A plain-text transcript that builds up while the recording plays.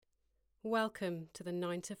Welcome to the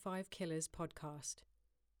 9 to 5 Killers podcast,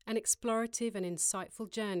 an explorative and insightful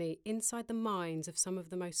journey inside the minds of some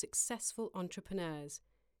of the most successful entrepreneurs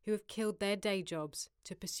who have killed their day jobs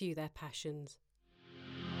to pursue their passions.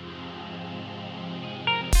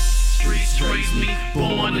 Streets raised me,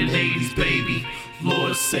 born in 80s, baby.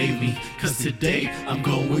 Lord save me, cause today I'm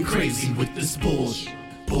going crazy with this bullshit.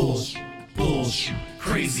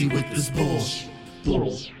 Crazy with this bullshit.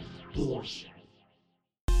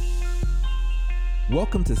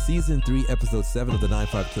 Welcome to Season 3, Episode 7 of the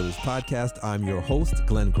 9-5 Killers podcast. I'm your host,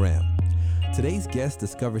 Glenn Graham. Today's guest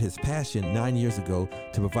discovered his passion 9 years ago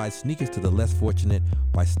to provide sneakers to the less fortunate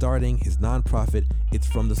by starting his nonprofit, It's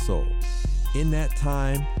From the Soul. In that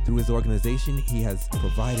time, through his organization, he has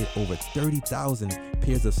provided over 30,000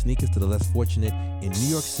 pairs of sneakers to the less fortunate in New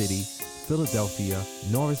York City, Philadelphia,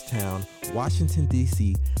 Norristown, Washington,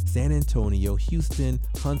 D.C., San Antonio, Houston,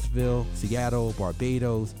 Huntsville, Seattle,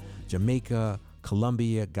 Barbados, Jamaica,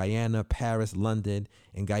 Colombia, Guyana, Paris, London,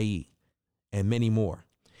 and Gaia, and many more.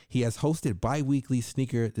 He has hosted bi-weekly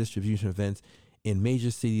sneaker distribution events in major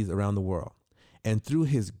cities around the world. And through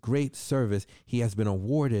his great service, he has been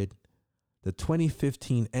awarded the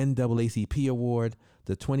 2015 NAACP Award,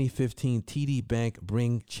 the 2015 TD Bank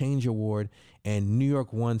Bring Change Award, and New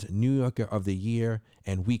York One's New Yorker of the Year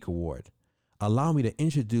and Week Award. Allow me to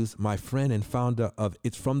introduce my friend and founder of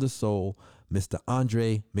It's From the Soul, Mr.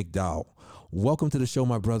 Andre McDowell. Welcome to the show,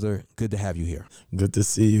 my brother. Good to have you here. Good to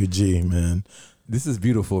see you, G, man. This is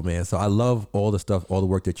beautiful, man. So I love all the stuff, all the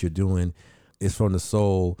work that you're doing. It's From the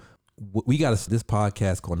Soul. We got this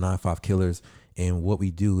podcast called 9-5 Killers, and what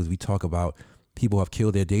we do is we talk about people who have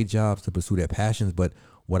killed their day jobs to pursue their passions, but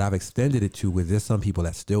what I've extended it to is there's some people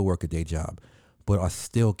that still work a day job, but are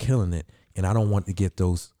still killing it, and I don't want to get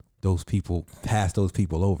those people, pass those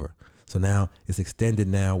people over. So now it's extended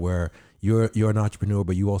now where you're an entrepreneur,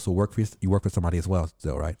 but you also work for somebody as well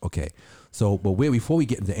still, right? Okay. So, but before we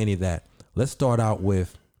get into any of that, let's start out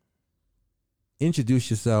with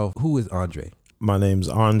introduce yourself. Who is Andre? My name's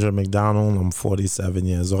Andre McDonald. I'm 47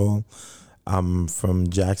 years old. I'm from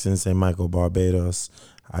Jackson, St. Michael, Barbados.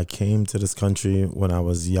 I came to this country when I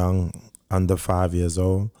was young, under 5 years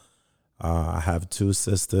old. I have two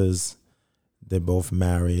sisters. They're both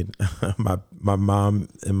married. My mom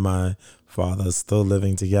and my father are still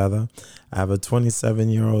living together. I have a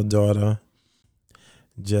 27-year-old daughter.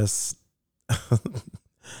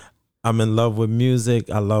 I'm in love with music.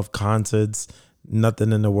 I love concerts.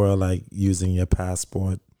 Nothing in the world like using your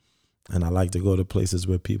passport. And I like to go to places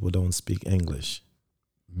where people don't speak English.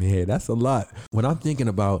 Man, that's a lot. When I'm thinking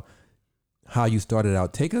about how you started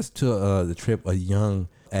out, take us to the trip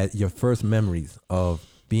at your first memories of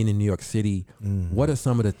being in New York City. What are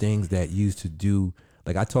some of the things that you used to do?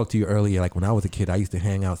 Like I talked to you earlier, like when I was a kid, I used to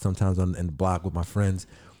hang out sometimes in the block with my friends.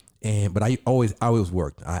 But I always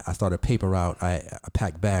worked. I started a paper route. I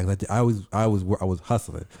packed bags. I was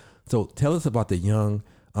hustling. So tell us about the young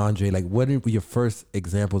Andre. Like what were your first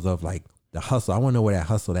examples of like the hustle? I want to know where that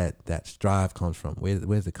hustle, that strive comes from. Where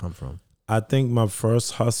does it come from? I think my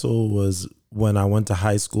first hustle was when I went to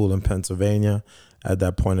high school in Pennsylvania. At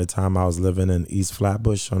that point in time, I was living in East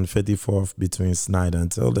Flatbush on 54th between Snyder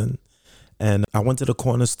and Tilden. And I went to the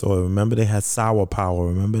corner store. Remember they had Sour Power.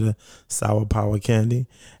 Remember the Sour Power candy?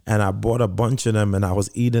 And I bought a bunch of them and I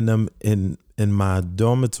was eating them in my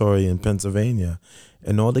dormitory in Pennsylvania.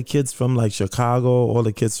 And all the kids from like Chicago, all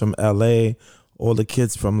the kids from LA, all the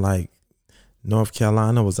kids from like North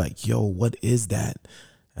Carolina was like, yo, what is that?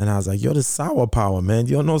 And I was like, yo, the Sour Power, man.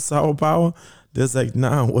 You don't know Sour Power? They're like,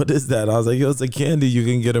 nah, what is that? I was like, yo, it's a candy you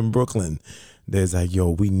can get in Brooklyn. They're like,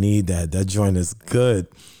 yo, we need that. That joint is good.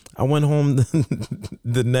 I went home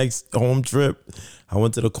the next home trip. I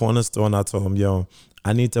went to the corner store and I told him, yo,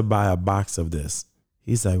 I need to buy a box of this.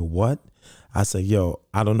 He's like, what? I said, yo,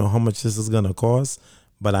 I don't know how much this is going to cost,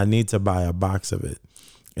 but I need to buy a box of it.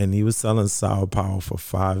 And he was selling Sour Power for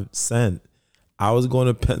 5 cents. I was going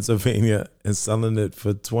to Pennsylvania and selling it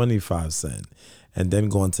for 25 cents. And then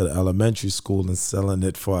going to the elementary school and selling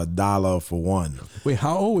it for $1 for one. Wait,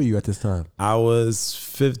 how old were you at this time? I was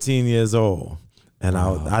 15 years old. And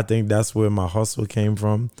wow. I think that's where my hustle came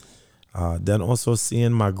from. Then also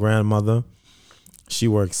seeing my grandmother, she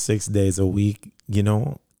worked 6 days a week, you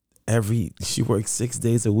know. She worked 6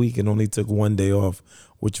 days a week and only took one day off,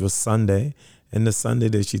 which was Sunday. And the Sunday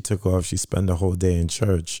that she took off, she spent the whole day in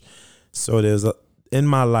church. So in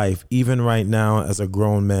my life, even right now as a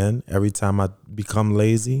grown man, every time I become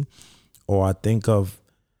lazy or I think of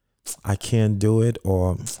I can't do it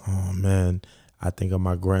or, oh man, I think of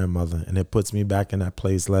my grandmother and it puts me back in that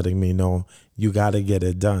place letting me know you got to get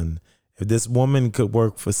it done. If this woman could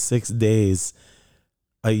work for 6 days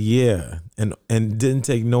a year and didn't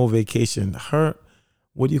take no vacation. Her,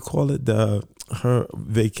 what do you call it? Her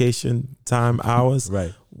vacation time hours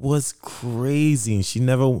Right. was crazy.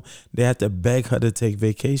 And they had to beg her to take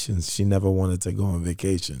vacations. She never wanted to go on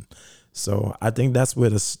vacation. So I think that's where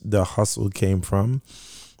the hustle came from.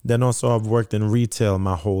 Then also I've worked in retail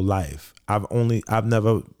my whole life. I've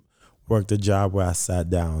never worked a job where I sat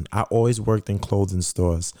down. I always worked in clothing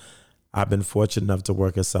stores. I've been fortunate enough to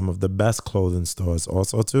work at some of the best clothing stores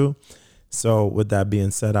also too. So with that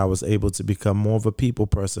being said, I was able to become more of a people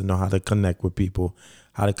person, know how to connect with people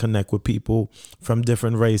from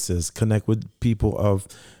different races, connect with people of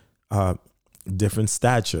different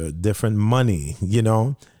stature, different money,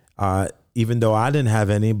 even though I didn't have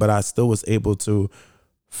any, but I still was able to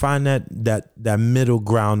find that middle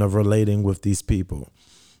ground of relating with these people.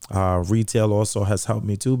 Retail also has helped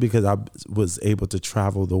me too, because I was able to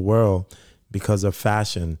travel the world because of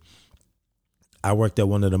fashion. I worked at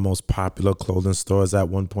one of the most popular clothing stores at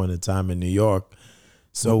one point in time in New York.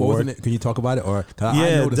 So what wasn't it? Can you talk about it? Or I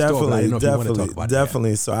know the definitely, store, but I didn't know if you want to talk about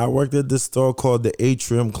definitely. So I worked at this store called the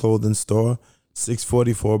Atrium Clothing Store,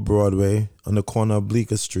 644 Broadway on the corner of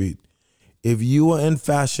Bleecker Street. If you were in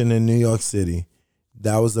fashion in New York City,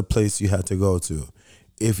 that was the place you had to go to.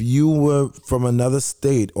 If you were from another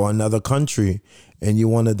state or another country and you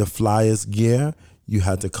wanted the flyest gear, you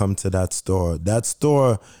had to come to that store. That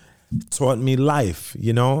store taught me life,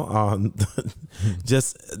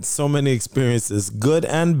 just so many experiences, good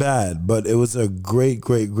and bad, but it was a great,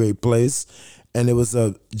 great, great place. And it was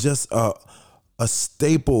just a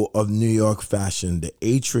staple of New York fashion, the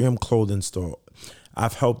Atrium Clothing Store.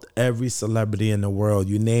 I've helped every celebrity in the world.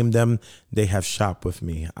 You name them, they have shopped with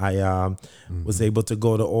me. I was able to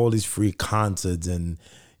go to all these free concerts and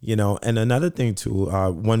another thing too,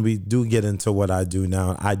 when we do get into what I do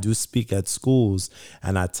now, I do speak at schools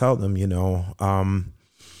and I tell them,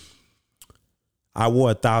 I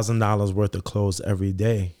wore $1,000 worth of clothes every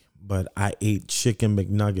day, but I ate chicken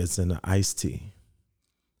McNuggets and an iced tea.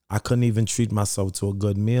 I couldn't even treat myself to a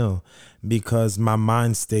good meal because my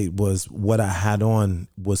mind state was what I had on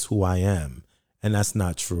was who I am. And that's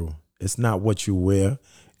not true. It's not what you wear.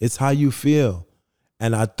 It's how you feel.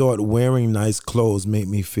 And I thought wearing nice clothes made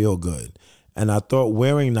me feel good. And I thought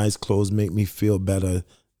wearing nice clothes made me feel better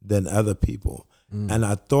than other people. And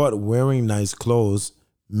I thought wearing nice clothes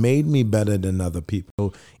made me better than other people.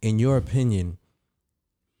 So in your opinion,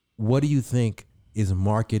 what do you think is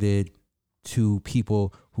marketed to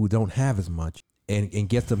people who don't have as much and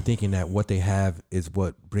gets them thinking that what they have is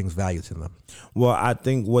what brings value to them? Well, I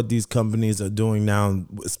think what these companies are doing now,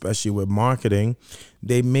 especially with marketing,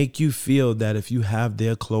 they make you feel that if you have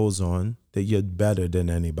their clothes on, that you're better than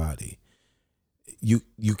anybody.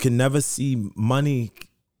 You can never see, money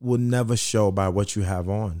will never show by what you have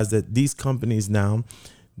on. As that these companies now,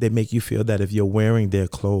 they make you feel that if you're wearing their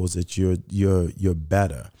clothes, that you're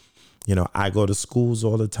better. I go to schools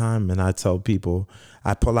all the time and I tell people,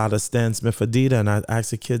 I pull out a Stan Smith Adidas and I ask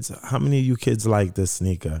the kids, how many of you kids like this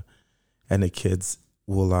sneaker? And the kids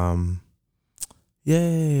will,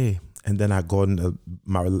 yay. And then I go into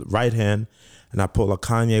my right hand and I pull a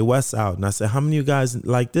Kanye West out and I say, how many of you guys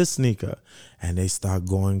like this sneaker? And they start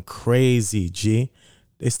going crazy, G.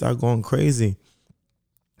 They start going crazy.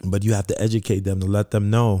 But you have to educate them to let them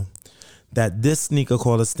know that this sneaker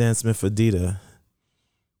called a Stan Smith Adidas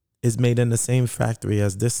is made in the same factory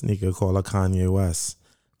as this sneaker called a Kanye West.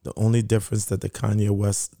 The only difference that the Kanye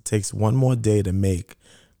West takes one more day to make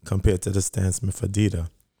compared to the Stan Smith Adidas.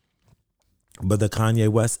 But the Kanye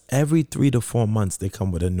West, every 3 to 4 months, they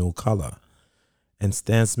come with a new color. And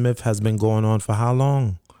Stan Smith has been going on for how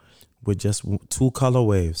long? With just 2 color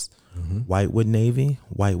waves. White with navy,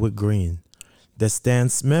 white with green. The Stan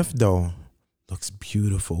Smith, though, looks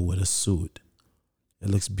beautiful with a suit. It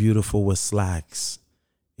looks beautiful with slacks.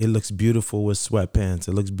 It looks beautiful with sweatpants.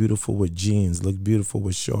 It looks beautiful with jeans. It looks beautiful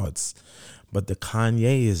with shorts. But the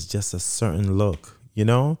Kanye is just a certain look,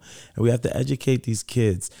 And we have to educate these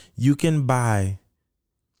kids. You can buy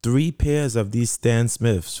 3 pairs of these Stan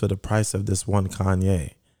Smiths for the price of this one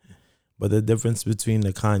Kanye. But the difference between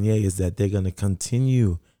the Kanye is that they're going to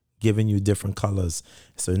continue giving you different colors.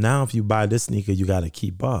 So now if you buy this sneaker, you got to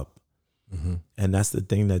keep up. And that's the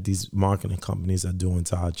thing that these marketing companies are doing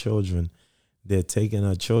to our children. They're taking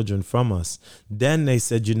our children from us. Then they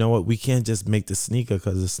said, you know what? We can't just make the sneaker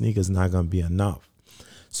because the sneaker's not going to be enough.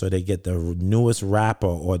 So they get the newest rapper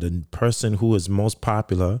or the person who is most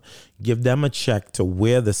popular, give them a check to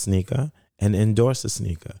wear the sneaker and endorse the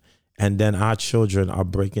sneaker. And then our children are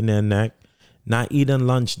breaking their neck, not eating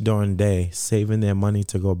lunch during the day, saving their money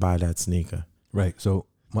to go buy that sneaker. Right. So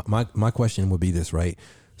my question would be this, right?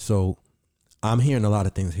 So I'm hearing a lot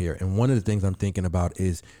of things here. And one of the things I'm thinking about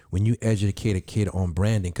is when you educate a kid on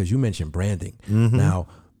branding, because you mentioned branding. Now,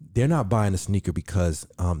 they're not buying a sneaker because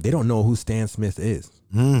they don't know who Stan Smith is.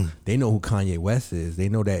 They know who Kanye West is. They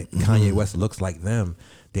know that Kanye West looks like them.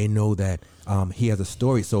 They know that he has a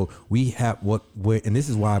story. So we have and this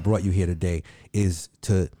is why I brought you here today, is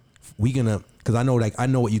because I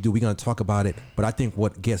know what you do. We're gonna talk about it, but I think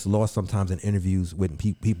what gets lost sometimes in interviews when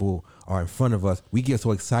people are in front of us, we get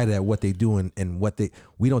so excited at what they do and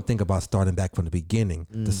we don't think about starting back from the beginning,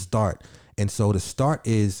 the start. And so the start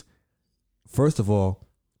is, first of all,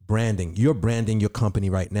 branding. You're branding your company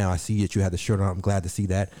right now. I see that you have the shirt on. I'm glad to see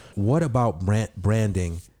that. What about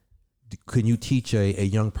branding? Can you teach a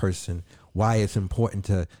young person why it's important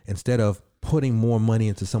to, instead of putting more money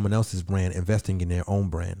into someone else's brand, investing in their own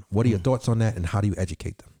brand? What are your thoughts on that, and how do you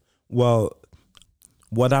educate them? Well,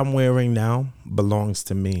 what I'm wearing now belongs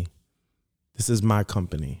to me. This is my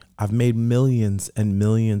company. I've made millions and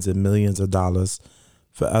millions and millions of dollars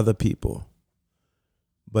for other people.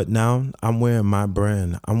 But now I'm wearing my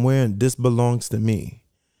brand. This belongs to me.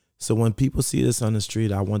 So when people see this on the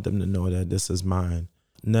street, I want them to know that this is mine.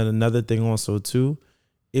 And then another thing also too,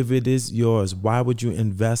 if it is yours, why would you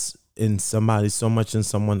invest in somebody so much in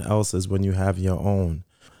someone else's when you have your own?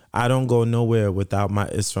 I don't go nowhere without my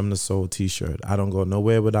It's From The Soul t-shirt. I don't go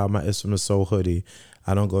nowhere without my It's From The Soul hoodie.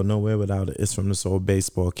 I don't go nowhere without an It's From The Soul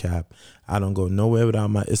baseball cap. I don't go nowhere without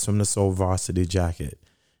my It's From The Soul varsity jacket.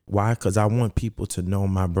 Why? Because I want people to know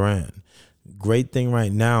my brand. Great thing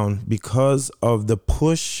right now, because of the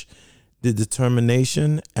push, the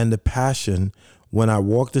determination, and the passion, when I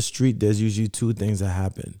walk the street, there's usually two things that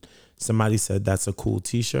happen. Somebody said that's a cool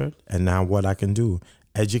t-shirt, and now what I can do,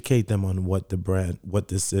 educate them on what the brand, what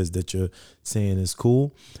this is that you're saying is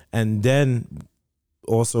cool. And then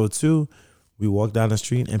also too, we walk down the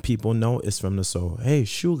street and people know It's From The Soul. Hey,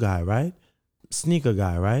 shoe guy, right? Sneaker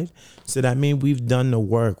guy, right? So that means we've done the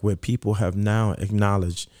work where people have now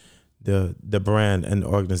acknowledged the brand and the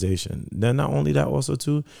organization. Then not only that, also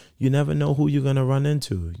too, you never know who you're gonna run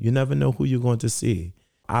into. You never know who you're going to see.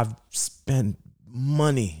 I've spent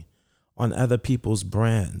money on other people's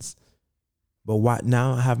brands, but why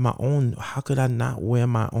now I have my own? How could I not wear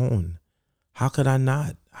my own? How could I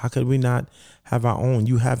not? How could we not have our own?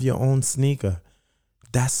 You have your own sneaker.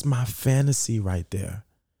 That's my fantasy right there.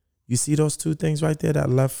 You see those two things right there, that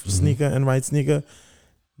left sneaker and right sneaker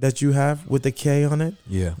that you have with the K on it?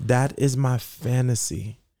 Yeah. That is my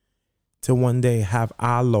fantasy, to one day have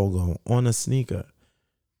our logo on a sneaker.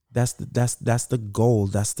 That's the goal.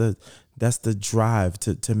 That's the drive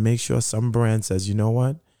to make sure some brand says, you know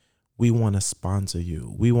what? We want to sponsor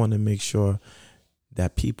you. We want to make sure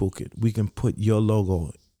that we can put your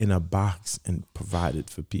logo in a box and provide it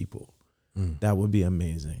for people. That would be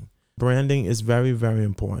amazing. Branding is very, very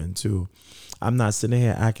important too. I'm not sitting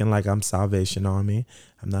here acting like I'm Salvation Army.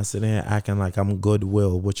 I'm not sitting here acting like I'm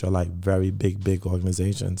Goodwill, which are like very big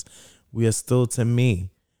organizations. We are still, to me,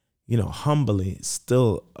 humbly,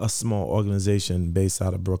 still a small organization based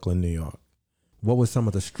out of Brooklyn, New York. What were some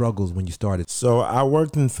of the struggles when you started? So I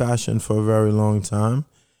worked in fashion for a very long time,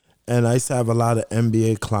 and I used to have a lot of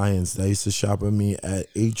NBA clients that used to shop with me at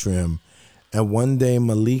Atrium. And one day,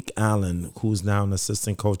 Malik Allen, who's now an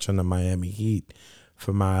assistant coach on the Miami Heat,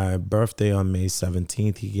 for my birthday on May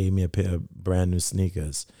 17th, he gave me a pair of brand new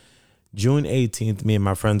sneakers. June 18th, me and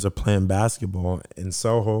my friends are playing basketball in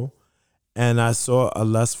Soho, and I saw a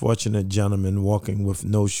less fortunate gentleman walking with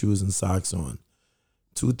no shoes and socks on.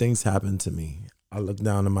 Two things happened to me. I looked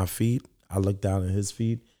down at my feet, I looked down at his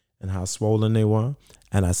feet and how swollen they were,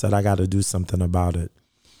 and I said, I got to do something about it.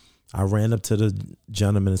 I ran up to the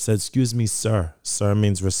gentleman and said, excuse me, sir. Sir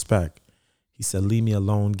means respect. He said, leave me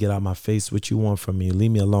alone. Get out my face. What you want from me?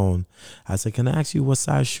 Leave me alone. I said, can I ask you what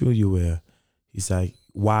size shoe you wear? He's like,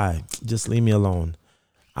 why? Just leave me alone.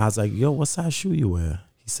 I was like, yo, what size shoe you wear?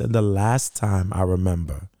 He said, the last time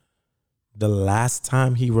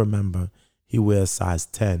he remember, he wears size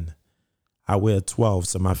 10. I wear 12,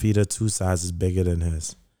 so my feet are 2 sizes bigger than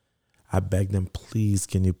his. I begged him, please,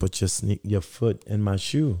 can you put your foot in my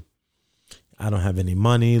shoe? I don't have any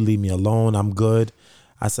money. Leave me alone. I'm good.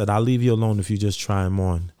 I said, I'll leave you alone if you just try them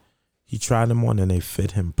on. He tried them on and they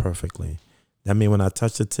fit him perfectly. That means when I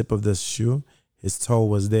touched the tip of this shoe, his toe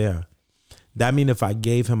was there. That means if I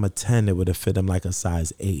gave him a 10, it would have fit him like a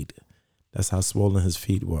size 8. That's how swollen his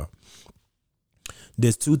feet were.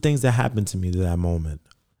 There's two things that happened to me at that moment.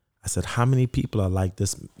 I said, how many people are like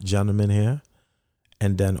this gentleman here?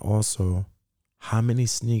 And then also, how many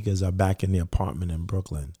sneakers are back in the apartment in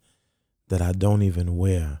Brooklyn that I don't even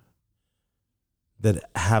wear, that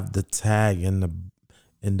have the tag in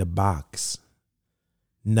the box?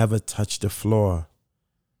 never touched the floor.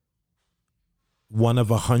 One of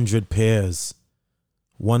 100 pairs,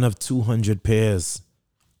 one of 200 pairs,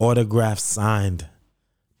 autographed, signed,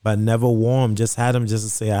 but never wore them, just had them just to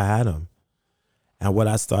say I had them. And what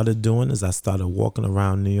I started doing is I started walking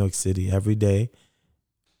around New York City every day,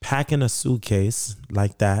 packing a suitcase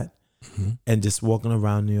like that, and just walking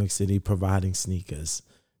around New York City providing sneakers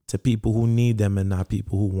to people who need them and not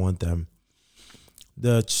people who want them.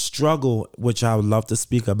 The struggle, which I would love to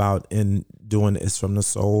speak about in doing It's From the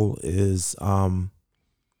Soul, is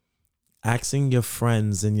asking your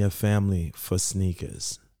friends and your family for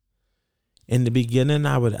sneakers. In the beginning,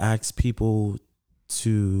 I would ask people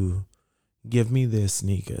to give me their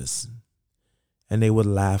sneakers, and they would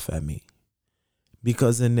laugh at me.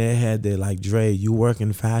 Because in their head, they're like, Dre, you work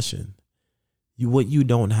in fashion. What you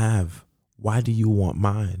don't have, why do you want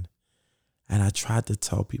mine? And I tried to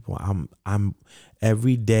tell people, I'm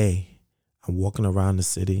every day, I'm walking around the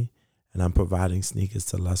city and I'm providing sneakers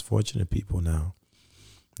to less fortunate people now.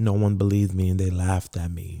 No one believed me and they laughed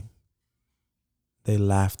at me. They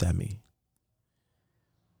laughed at me.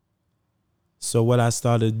 So what I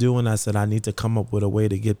started doing, I said, I need to come up with a way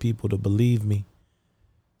to get people to believe me.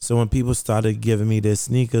 So when people started giving me their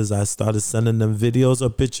sneakers, I started sending them videos or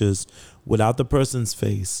pictures without the person's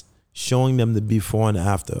face, showing them the before and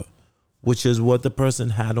after, which is what the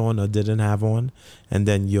person had on or didn't have on, and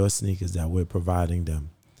then your sneakers that we're providing them.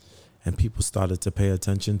 And people started to pay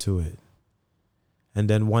attention to it. And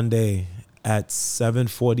then one day at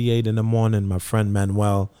 7:48 in the morning, my friend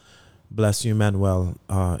Manuel, bless you, Manuel,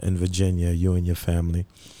 in Virginia, you and your family.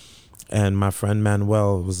 And my friend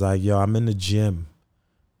Manuel was like, yo, I'm in the gym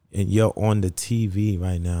and you're on the TV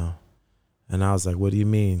right now. And I was like, what do you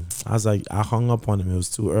mean? I was like, I hung up on him. It was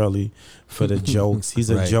too early for the jokes. He's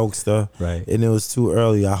a jokester. Right. And it was too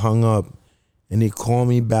early. I hung up and he called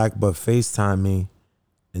me back, but FaceTimed me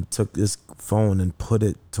and took this phone and put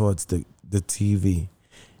it towards the TV.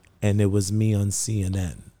 And it was me on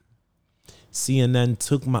CNN. CNN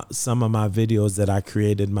took some of my videos that I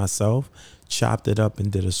created myself, chopped it up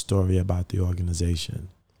and did a story about the organization.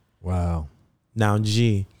 Wow. Now,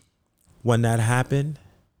 G, when that happened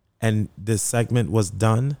and this segment was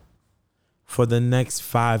done, for the next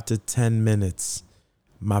 5 to 10 minutes,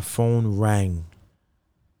 my phone rang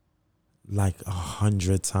like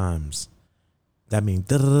 100 times. That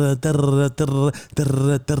means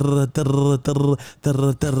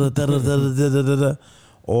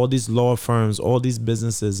all these law firms, all these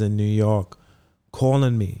businesses in New York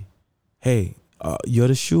calling me. Hey, you're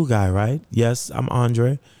the shoe guy, right? Yes, I'm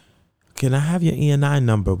Andre. Can I have your E&I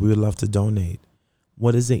number? We would love to donate.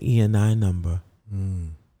 What is the E&I number?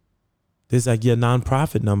 There's like your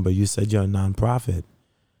nonprofit number. You said you're a nonprofit.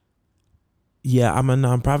 Yeah, I'm a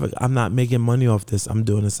nonprofit. I'm not making money off this. I'm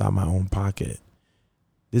doing this out of my own pocket.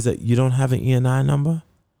 There's like, you don't have an E&I number?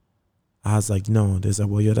 I was like, no. They said,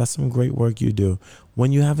 well, yo, that's some great work you do.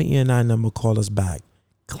 When you have an E&I number, call us back.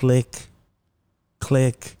 Click,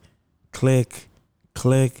 click, click,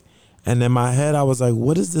 click. And in my head, I was like,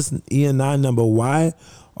 what is this E&I number? Why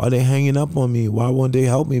are they hanging up on me? Why won't they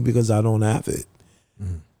help me? Because I don't have it.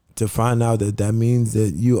 To find out that means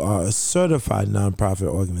that you are a certified nonprofit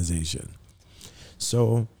organization.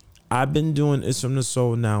 So I've been doing It's From the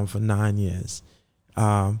Soul now for 9 years.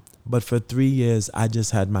 But for 3 years, I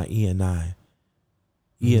just had my E&I.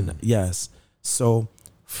 Yes. So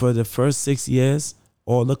for the first 6 years,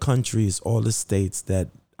 all the countries, all the states that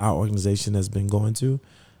our organization has been going to,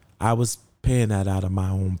 I was paying that out of my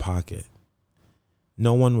own pocket.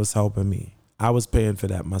 No one was helping me. I was paying for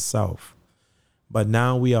that myself. But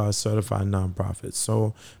now we are a certified nonprofit.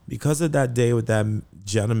 So because of that day with that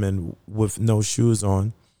gentleman with no shoes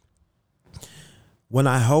on, when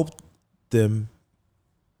I helped them,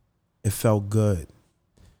 it felt good.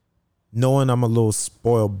 Knowing I'm a little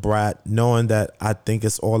spoiled brat, knowing that I think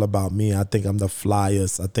it's all about me. I think I'm the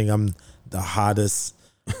flyest. I think I'm the hottest.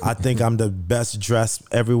 I think I'm the best dressed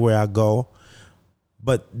everywhere I go.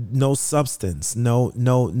 But no substance, no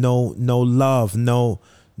love, no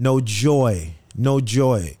joy. No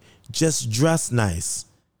joy. Just dress nice.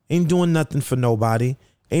 Ain't doing nothing for nobody.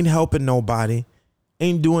 Ain't helping nobody.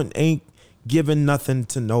 Ain't giving nothing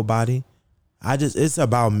to nobody. It's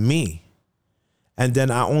about me. And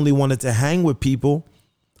then I only wanted to hang with people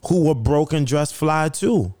who were broke and dressed fly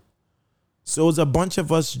too. So it was a bunch of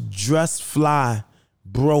us dressed fly,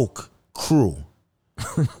 broke crew.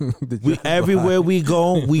 Everywhere we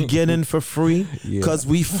go, we get in for free because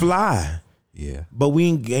we fly. Yeah. But we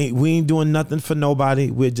ain't doing nothing for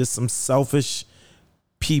nobody. We're just some selfish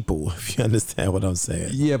people, if you understand what I'm saying.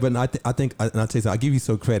 Yeah, but I think, and I'll tell you something, I'll give you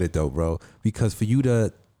some credit though, bro, because for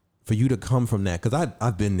for you to come from that? Because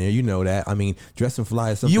I've been there, you know that. I mean, Dressing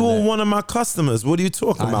Fly is something. You were one of my customers. What are you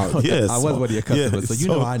talking about? Yes, I was one of your customers, so you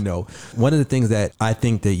know I know. One of the things that I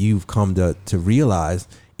think that you've come to realize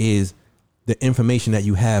is the information that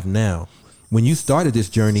you have now. When you started this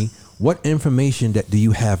journey, what information do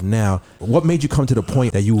you have now? What made you come to the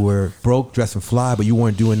point that you were broke, dressing fly, but you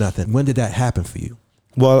weren't doing nothing? When did that happen for you?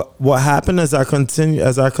 Well, what happened as I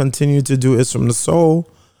continue to do It's From the Soul,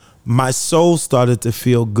 my soul started to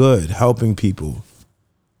feel good helping people.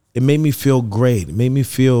 It made me feel great.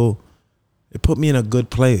 It put me in a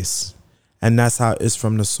good place. And that's how It's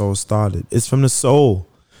From the Soul started. It's From the Soul.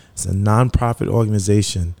 It's a nonprofit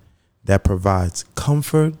organization that provides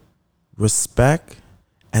comfort, respect,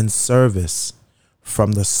 and service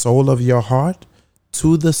from the sole of your heart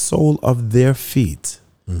to the sole of their feet.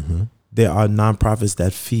 Mm-hmm. There are nonprofits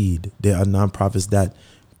that feed. There are nonprofits that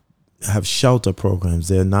have shelter programs.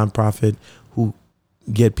 There are nonprofits who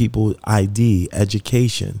get people ID,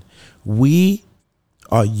 education. We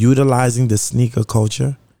are utilizing the sneaker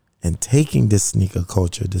culture and taking this sneaker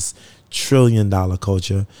culture, this $1 trillion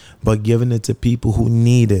culture, but giving it to people who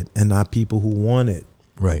need it and not people who want it.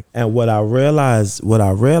 Right. And what I realized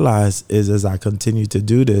is as I continue to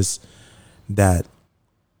do this, that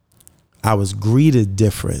I was greeted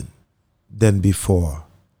different than before.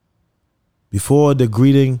 Before the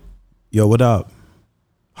greeting, yo, what up?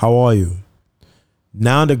 How are you?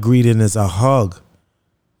 Now the greeting is a hug.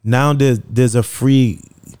 Now there's a free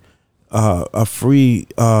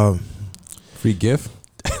gift.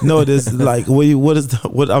 No, there's like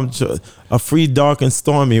a free dark and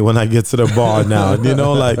stormy when I get to the bar now. You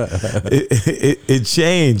know, like it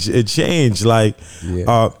changed. Like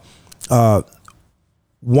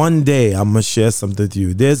one day I'm gonna share something with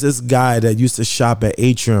you. There's this guy that used to shop at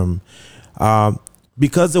Atrium.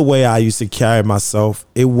 Because the way I used to carry myself,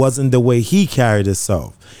 it wasn't the way he carried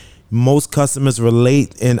himself. Most customers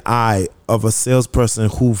relate in eye of a salesperson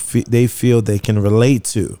who they feel they can relate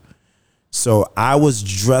to. So I was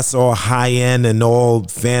dressed all high end and all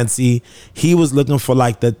fancy. He was looking for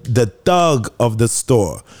like the thug of the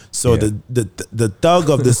store. So the thug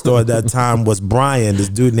of the store at that time was Brian, this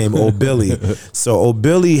dude named Old Billy. So Old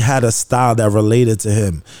Billy had a style that related to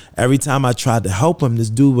him. Every time I tried to help him, this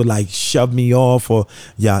dude would like shove me off or,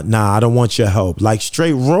 I don't want your help. Like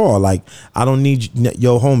straight raw, like I don't need,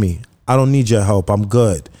 yo homie, I don't need your help, I'm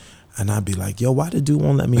good. And I'd be like, yo, why the dude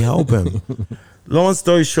won't let me help him? Long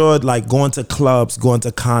story short, like going to clubs, going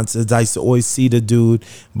to concerts, I used to always see the dude,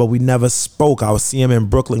 but we never spoke. I would see him in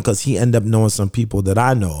Brooklyn because he ended up knowing some people that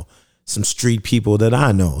I know, some street people that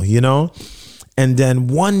I know, you know? And then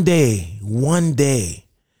one day,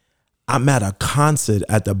 I'm at a concert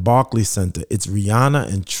at the Barclays Center. It's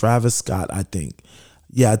Rihanna and Travis Scott, I think.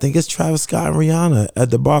 Yeah, I think it's Travis Scott and Rihanna at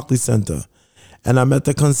the Barclays Center. And I'm at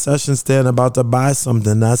the concession stand about to buy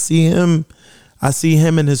something. And I see him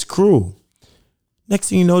and his crew. Next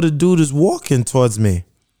thing you know, the dude is walking towards me.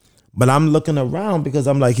 But I'm looking around because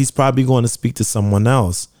I'm like, he's probably going to speak to someone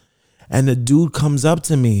else. And the dude comes up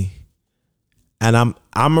to me. And I'm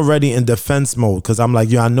already in defense mode because I'm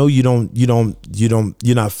like, I know you're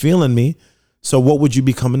not feeling me. So what would you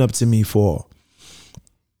be coming up to me for?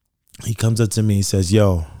 He comes up to me, he says,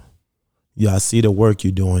 yo, I see the work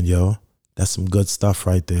you're doing, yo. That's some good stuff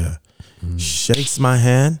right there. Shakes my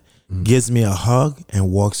hand, gives me a hug, and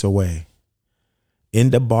walks away. In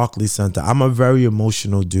the Barclays Center, I'm a very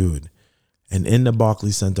emotional dude. And in the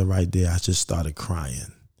Barclays Center right there, I just started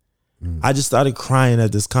crying. I just started crying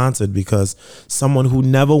at this concert because someone who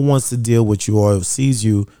never wants to deal with you or sees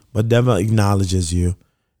you but never acknowledges you.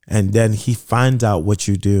 And then he finds out what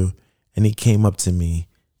you do. And he came up to me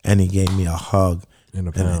and he gave me a hug and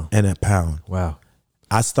a pound. Wow.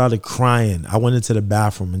 I started crying. I went into the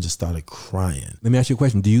bathroom and just started crying. Let me ask you a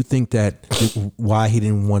question. Do you think that why he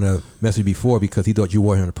didn't want to mess with you before because he thought you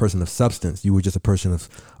weren't a person of substance? You were just a person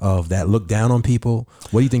of that look down on people?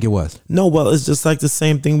 What do you think it was? No, well, it's just like the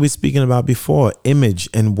same thing we were speaking about before. Image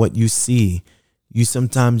and what you see.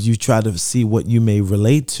 Sometimes you try to see what you may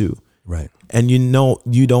relate to. Right. And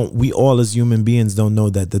we all as human beings don't know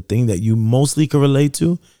that the thing that you mostly can relate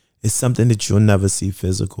to is something that you'll never see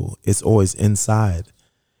physical. It's always inside.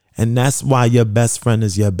 And that's why your best friend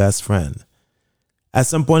is your best friend. At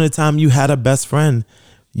some point in time, you had a best friend.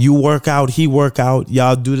 You work out, he work out,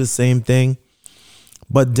 y'all do the same thing.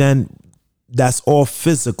 But then that's all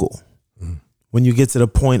physical. When you get to the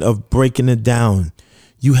point of breaking it down,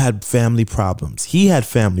 you had family problems. He had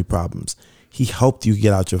family problems. He helped you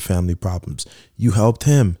get out your family problems. You helped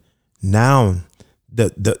him. Now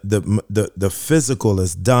the physical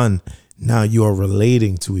is done. Now you are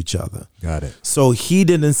relating to each other. Got it. So he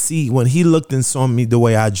didn't see, when he looked and saw me the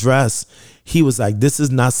way I dress, he was like, this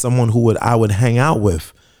is not someone who I would hang out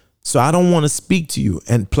with. So I don't want to speak to you.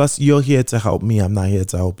 And plus, you're here to help me. I'm not here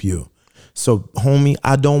to help you. So, homie,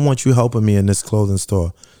 I don't want you helping me in this clothing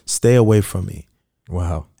store. Stay away from me.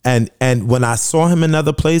 Wow. And when I saw him in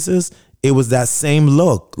other places, it was that same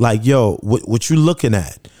look. Like, yo, what you looking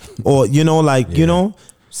at? Or, you know, like, you know.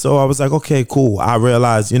 So I was like, okay, cool. I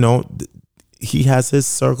realized, you know, he has his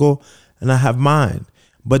circle and I have mine.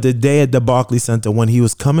 But the day at the Barclays Center when he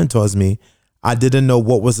was coming towards me, I didn't know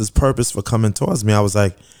what was his purpose for coming towards me. I was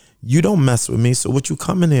like, you don't mess with me, so what you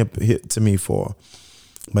coming here to me for?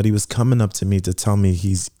 But he was coming up to me to tell me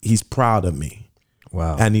he's proud of me.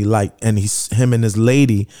 Wow. And him and his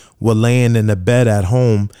lady were laying in the bed at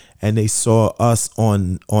home and they saw us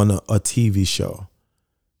on a TV show.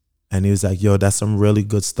 And he was like, yo, that's some really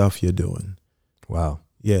good stuff you're doing. Wow.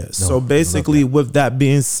 Yeah. So basically, with that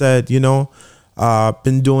being said, you know,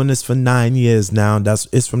 been doing this for 9 years now.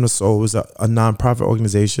 It's From the Soul. It's a nonprofit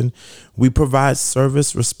organization. We provide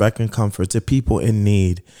service, respect, and comfort to people in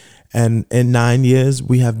need. And in 9 years,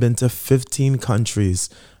 we have been to 15 countries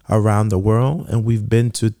around the world, and we've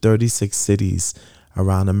been to 36 cities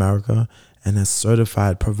around America, and has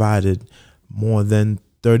provided more than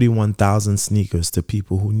 31,000 sneakers to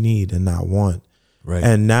people who need and not want. Right.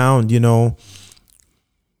 And now, you know,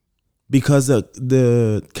 because of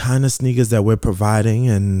the kind of sneakers that we're providing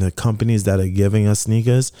and the companies that are giving us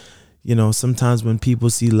sneakers, you know, sometimes when people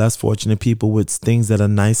see less fortunate people with things that are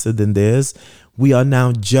nicer than theirs, we are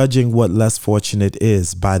now judging what less fortunate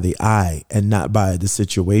is by the eye and not by the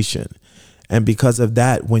situation. And because of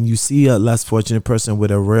that, when you see a less fortunate person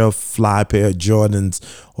with a real fly pair of Jordans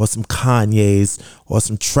or some Kanye's or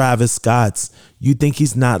some Travis Scott's, you think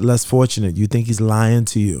he's not less fortunate. You think he's lying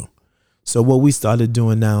to you. So what we started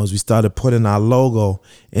doing now is we started putting our logo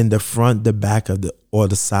in the front, the back of or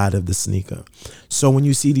the side of the sneaker. So when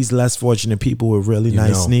you see these less fortunate people with really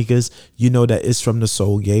nice sneakers, you know that It's From the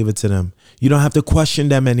Soul gave it to them. You don't have to question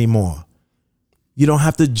them anymore. You don't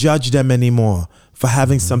have to judge them anymore for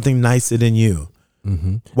having something nicer than you.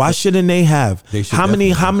 Mm-hmm. Why shouldn't they have? How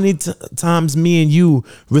many times me and you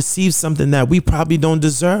receive something that we probably don't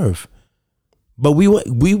deserve? But we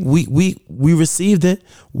received it.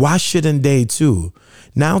 Why shouldn't they too?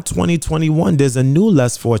 Now 2021, there's a new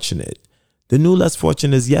less fortunate. The new less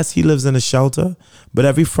fortunate is, yes, he lives in a shelter, but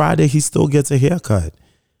every Friday he still gets a haircut.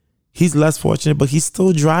 He's less fortunate, but he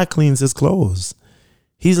still dry cleans his clothes.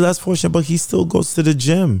 He's less fortunate, but he still goes to the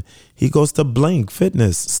gym. He goes to Blink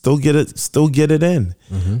Fitness, still get it in.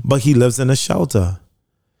 Mm-hmm. But he lives in a shelter.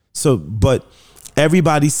 So, but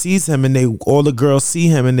everybody sees him and all the girls see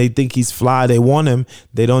him and they think he's fly. They want him.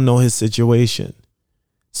 They don't know his situation.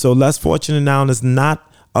 So less fortunate now is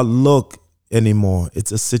not a look anymore.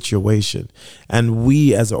 It's a situation. And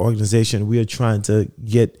we as an organization, we are trying to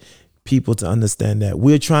get people to understand that.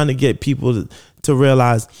 We're trying to get people to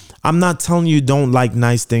realize, I'm not telling you don't like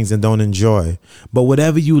nice things and don't enjoy, but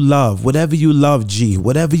whatever you love, G,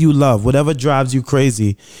 whatever you love, whatever drives you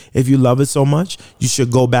crazy, if you love it so much, you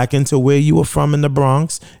should go back into where you were from in the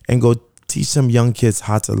Bronx and go teach some young kids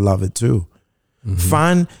how to love it too. Mm-hmm.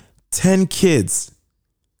 Find 10 kids,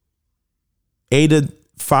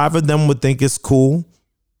 5 of them would think it's cool,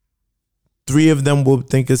 3 of them will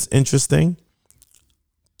think it's interesting,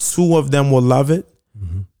 2 of them will love it,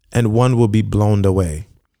 mm-hmm. and 1 will be blown away.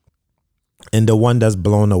 And the one that's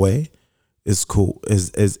blown away is cool,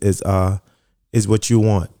 is what you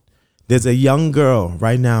want. There's a young girl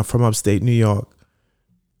right now from upstate New York.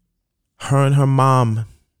 Her and her mom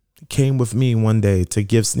came with me one day to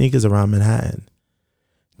give sneakers around Manhattan.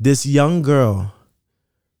 This young girl,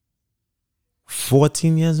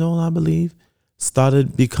 14 years old, I believe,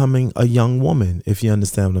 started becoming a young woman, if you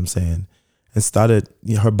understand what I'm saying.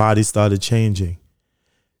 And her body started changing.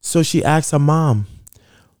 So she asked her mom,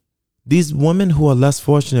 these women who are less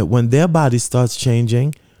fortunate, when their body starts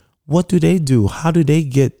changing, what do? How do they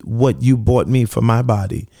get what you bought me for my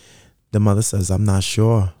body? The mother says, I'm not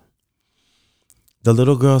sure. The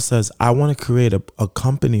little girl says, I want to create a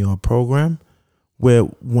company or a program where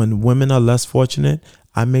when women are less fortunate,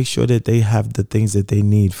 I make sure that they have the things that they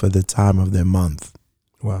need for the time of their month.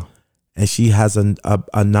 Wow. And she has a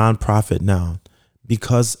nonprofit now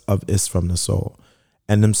because of It's From the Soul.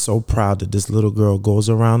 And I'm so proud that this little girl goes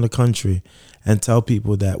around the country and tell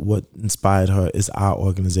people that what inspired her is our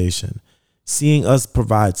organization. Seeing us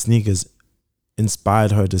provide sneakers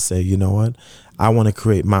inspired her to say, you know what? I want to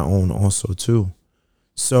create my own also too.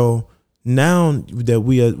 So now that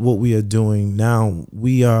what we are doing now,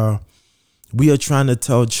 we are trying to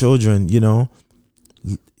tell children, you know,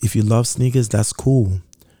 If you love sneakers, that's cool.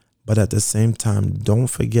 But at the same time, don't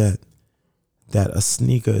forget that a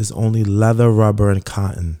sneaker is only leather, rubber, and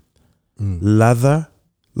cotton. Leather,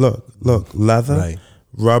 look, leather, Right.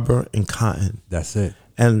 rubber, and cotton. That's it.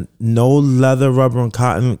 And no leather, rubber, and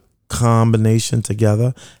cotton combination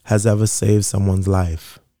together has ever saved someone's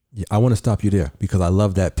life. Yeah, I want to stop you there because I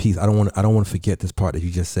love that piece. I don't want to forget this part that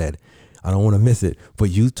you just said. I don't want to miss it.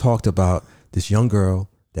 But you talked about this young girl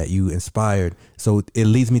that you inspired. So it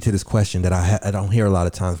leads me to this question that I don't hear a lot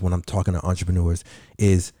of times when I'm talking to entrepreneurs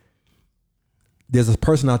is there's a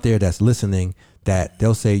person out there that's listening that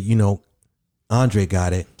they'll say, you know, Andre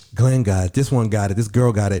got it, Glenn got it, this one got it, this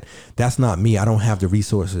girl got it. That's not me. I don't have the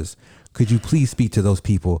resources. Could you please speak to those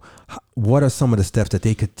people? What are some of the steps that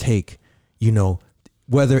they could take, you know,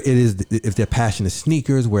 whether it is if their passion is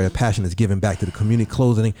sneakers, where their passion is giving back to the community,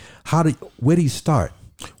 clothing, where do you start?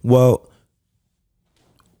 Well,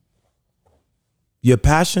 your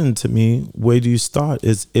passion, to me, where do you start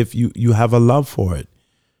is if you have a love for it.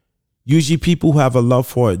 Usually people who have a love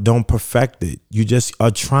for it don't perfect it. You just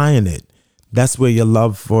are trying it. That's where your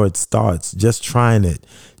love for it starts. Just trying it.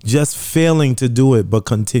 Just failing to do it, but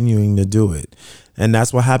continuing to do it. And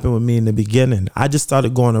that's what happened with me in the beginning. I just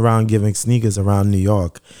started going around giving sneakers around New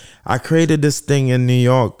York. I created this thing in New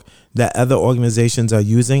York that other organizations are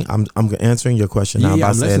using. I'm answering your question now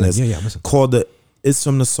by saying this. I'm listening. Called the It's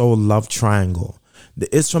From the Soul Love Triangle. The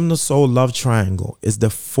It's From the Soul Love Triangle is the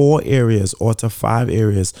 4 areas or to 5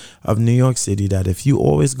 areas of New York City that if you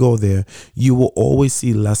always go there, you will always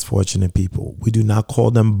see less fortunate people. We do not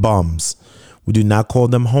call them bums. We do not call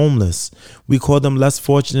them homeless. We call them less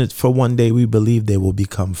fortunate for one day we believe they will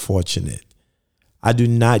become fortunate. I do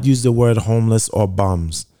not use the word homeless or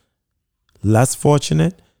bums. Less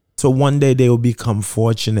fortunate to one day they will become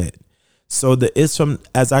fortunate. So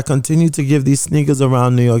as I continue to give these sneakers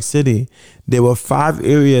around New York City, there were 5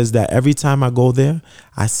 areas that every time I go there,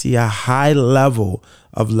 I see a high level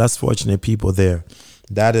of less fortunate people there.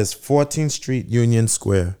 That is 14th Street, Union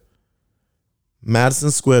Square,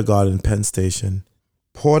 Madison Square Garden, Penn Station,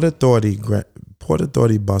 Port Authority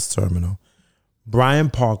Bus Terminal,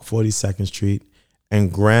 Bryant Park, 42nd Street, and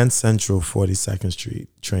Grand Central 42nd Street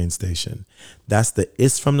train station. That's the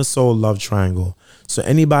It's From the Soul Love Triangle. So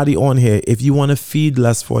anybody on here, if you want to feed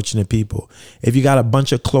less fortunate people, if you got a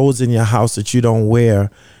bunch of clothes in your house that you don't wear,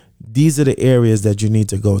 these are the areas that you need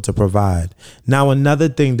to go to provide. Now, another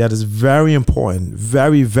thing that is very important,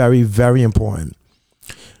 very, very, very important.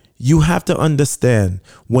 You have to understand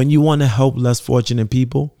when you want to help less fortunate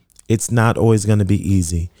people, it's not always going to be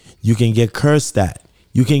easy. You can get cursed at.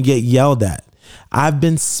 You can get yelled at. I've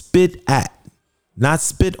been spit at, not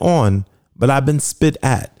spit on, but I've been spit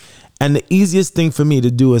at. And the easiest thing for me to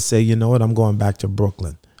do is say, you know what, I'm going back to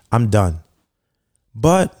Brooklyn. I'm done.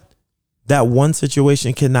 But that one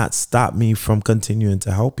situation cannot stop me from continuing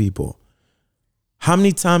to help people. How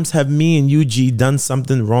many times have me and UG done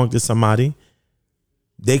something wrong to somebody?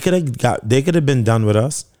 They could have been done with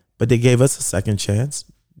us, but they gave us a second chance.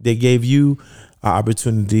 They gave you an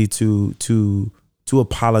opportunity to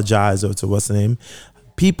apologize or to what's the name.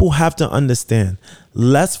 People have to understand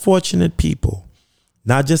less fortunate people,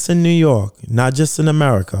 not just in New York, not just in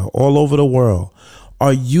America, all over the world,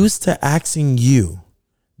 are used to asking you.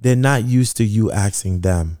 They're not used to you asking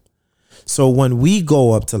them. So when we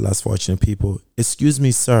go up to less fortunate people, excuse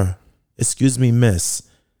me, sir, excuse me, miss,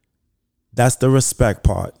 that's the respect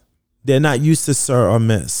part. They're not used to sir or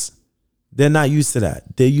miss. They're not used to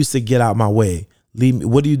that. They're used to get out my way. Leave me.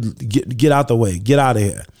 What do you get out the way? Get out of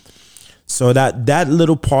here. So that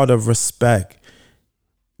little part of respect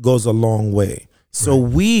goes a long way. So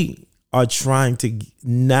we are trying to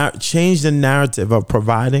change the narrative of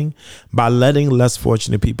providing by letting less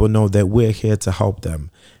fortunate people know that we're here to help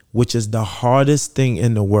them, which is the hardest thing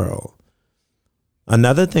in the world.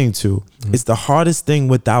 Another thing too, it's the hardest thing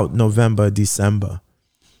without November, December.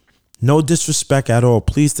 No disrespect at all.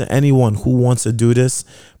 Please, to anyone who wants to do this,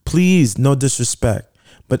 please, no disrespect.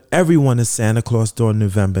 But everyone is Santa Claus during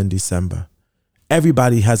November and December.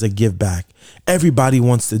 Everybody has a give back. Everybody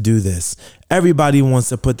wants to do this. Everybody wants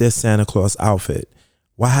to put their Santa Claus outfit.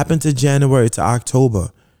 What happened to January to October?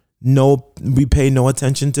 No, we pay no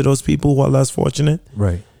attention to those people who are less fortunate.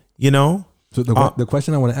 Right. You know? So the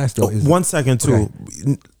question I want to ask though is 1 second too.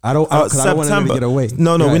 Okay. I don't want to get away.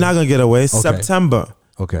 No, we're not gonna get away. Okay. September.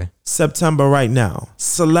 Okay. September right now.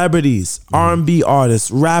 Celebrities, R&B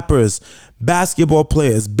artists, rappers, basketball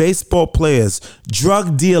players, baseball players,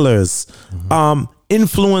 drug dealers,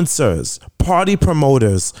 Influencers, party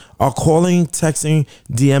promoters are calling, texting,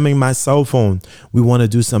 DMing my cell phone. We want to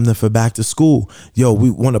do something for back to school. Yo, we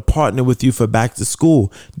want to partner with you for back to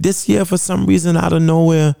school. This year, for some reason, out of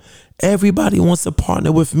nowhere, everybody wants to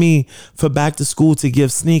partner with me for back to school to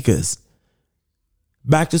give sneakers.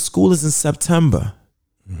 Back to school is in September.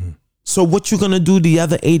 Mm-hmm. So what you going to do the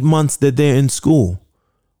other 8 months that they're in school?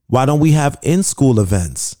 Why don't we have in-school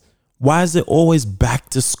events? Why is it always back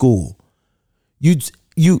to school? You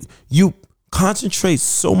concentrate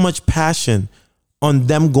so much passion on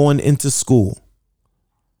them going into school,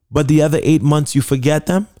 but the other 8 months you forget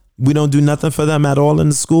them. We don't do nothing for them at all in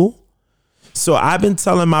the school. So I've been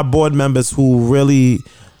telling my board members who really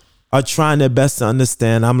are trying their best to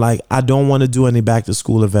understand. I'm like, I don't want to do any back to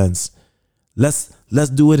school events. Let's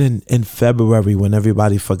do it in February when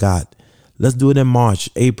everybody forgot. Let's do it in March,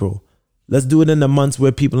 April. Let's do it in the months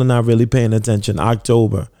where people are not really paying attention,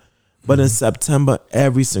 October. But in September,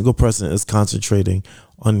 every single person is concentrating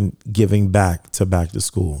on giving back to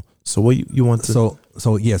school. So what you want to?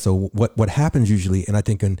 So what happens usually, and I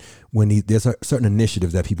think there's a certain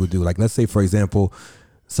initiatives that people do. Like, let's say, for example,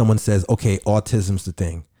 someone says, okay, autism's the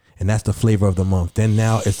thing, and that's the flavor of the month. Then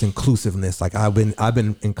now it's inclusiveness. Like I've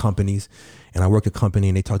been in companies, and I worked at a company,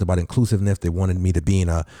 and they talked about inclusiveness. They wanted me to be in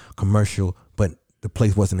a commercial, but the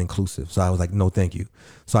place wasn't inclusive. So I was like, no, thank you.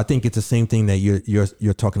 So I think it's the same thing that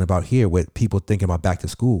you're talking about here with people thinking about back to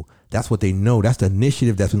school. That's what they know. That's the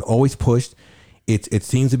initiative that's been always pushed. It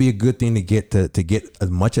seems to be a good thing to get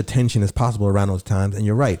as much attention as possible around those times. And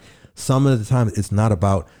you're right. Some of the time it's not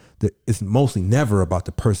about it's mostly never about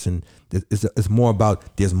the person. It's more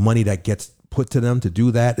about there's money that gets put to them to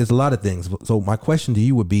do that. There's a lot of things. So my question to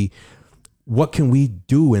you would be, what can we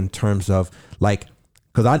do in terms of like,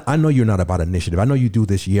 because I know you're not about initiative. I know you do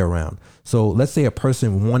this year round. So let's say a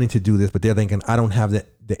person wanting to do this, but they're thinking, I don't have the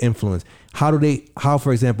influence. How,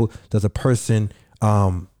 for example, does a person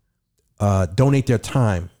donate their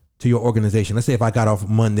time to your organization? Let's say if I got off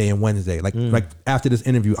Monday and Wednesday, like after this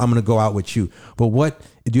interview, I'm going to go out with you. But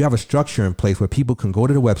do you have a structure in place where people can go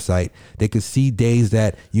to the website, they could see days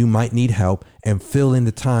that you might need help and fill in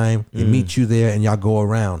the time and meet you there and y'all go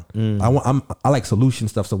around? I like solution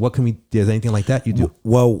stuff. So what can we, there's anything like that you do?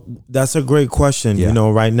 Well, that's a great question. Yeah. You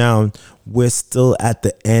know, right now we're still at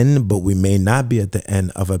the end, but we may not be at the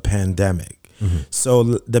end of a pandemic. Mm-hmm. So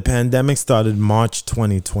the pandemic started March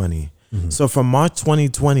 2020. Mm-hmm. So from March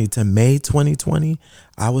 2020 to May 2020,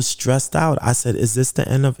 I was stressed out. I said, is this the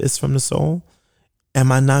end of It's From the Soul?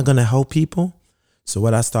 Am I not going to help people? So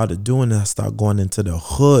what I started doing is I started going into the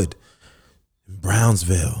hood,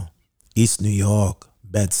 Brownsville, East New York,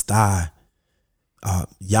 Bed-Stuy,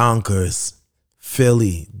 Yonkers,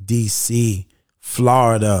 Philly, DC,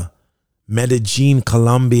 Florida, Medellin,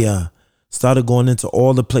 Colombia. Started going into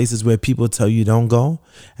all the places where people tell you don't go.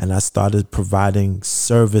 And I started providing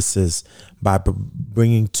services by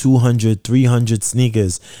bringing 200, 300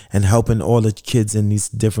 sneakers and helping all the kids in these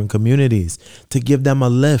different communities to give them a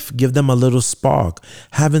lift, give them a little spark,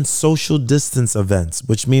 having social distance events,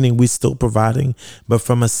 which meaning we're still providing, but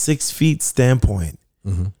from a 6 feet standpoint.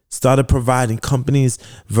 Mm-hmm. Started providing companies,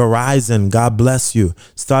 Verizon, God bless you,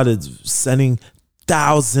 started sending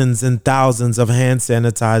thousands and thousands of hand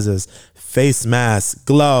sanitizers, face masks,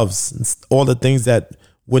 gloves, all the things that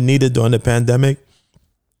were needed during the pandemic.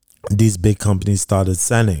 These big companies started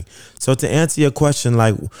sending. So to answer your question,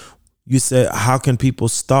 like you said, how can people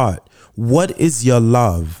start? What is your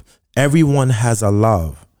love? Everyone has a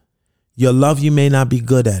love. Your love, you may not be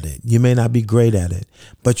good at it. You may not be great at it,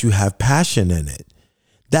 but you have passion in it.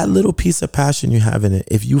 That little piece of passion you have in it,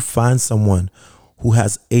 if you find someone who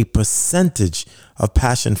has a percentage of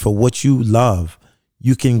passion for what you love,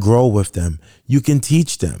 you can grow with them. You can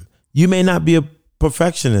teach them. You may not be a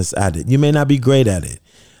perfectionist at it. You may not be great at it,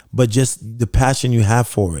 but just the passion you have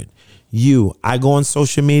for it. I go on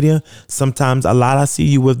social media. Sometimes I see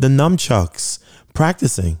you with the nunchucks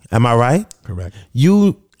practicing. Am I right? Correct.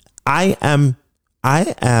 I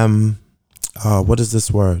am, what is this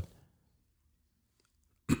word?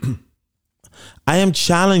 I am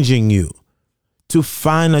challenging you to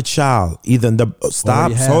find a child, either in the,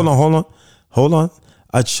 hold on.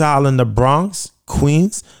 A child in the Bronx,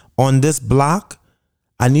 Queens, on this block.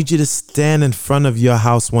 I need you to stand in front of your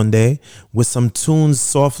house one day with some tunes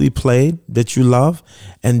softly played that you love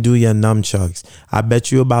and do your nunchucks. I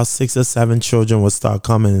bet you about 6 or 7 children will start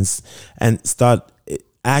coming and start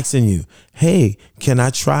asking you, hey, can I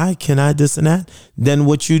try? Can I this and that? Then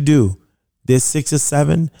what you do, there's 6 or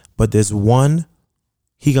 7, but there's one,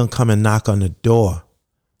 he gonna come and knock on the door.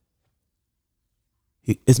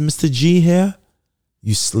 Is Mr. G here?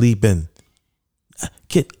 You sleeping.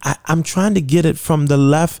 kid, I'm trying to get it from the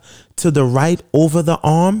left to the right over the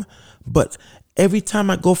arm, but every time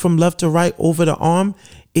I go from left to right over the arm,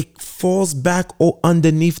 it falls back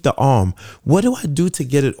underneath the arm. What do I do to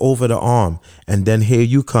get it over the arm? And then here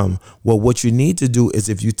you come. Well, what you need to do is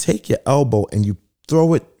if you take your elbow and you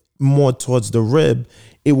throw it more towards the rib,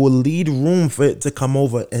 it will leave room for it to come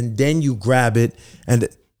over, and then you grab it, and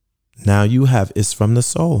now you have it's from the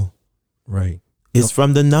soul. Right. It's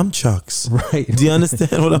from the nunchucks. Right. Do you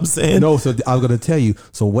understand what I'm saying? No, so I was going to tell you.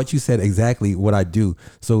 So what you said exactly what I do.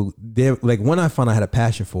 So there, like when I found I had a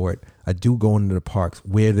passion for it, I do go into the parks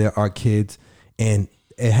where there are kids, and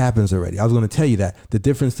it happens already. I was going to tell you that. The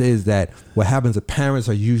difference is that what happens is parents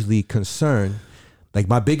are usually concerned. Like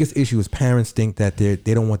my biggest issue is parents think that they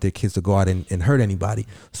don't want their kids to go out and hurt anybody.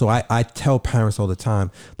 So I tell parents all the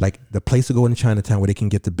time, like the place to go in Chinatown where they can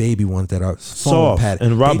get the baby ones that are soft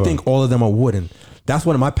and rubber. They think all of them are wooden. That's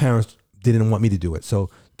what my parents didn't want me to do it. So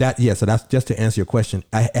that's just to answer your question.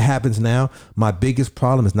 It happens now. My biggest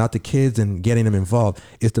problem is not the kids and getting them involved.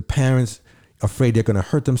 It's the parents afraid they're going to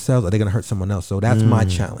hurt themselves or they're going to hurt someone else. So that's my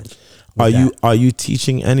challenge. Are you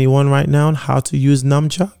teaching anyone right now how to use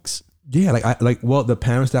nunchucks? Yeah, well, the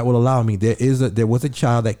parents that will allow me. There was a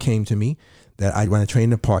child that came to me that when I trained in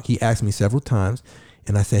the park, he asked me several times,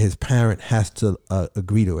 and I said his parent has to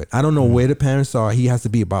agree to it. I don't know where the parents are. He has to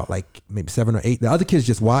be about like maybe 7 or 8. The other kids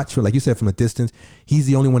just watch, like you said, from a distance. He's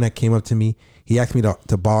the only one that came up to me. He asked me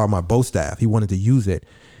to borrow my bow staff. He wanted to use it,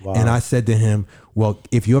 and I said to him, "Well,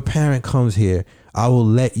 if your parent comes here,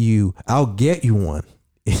 I'll get you one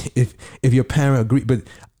if your parent agree." But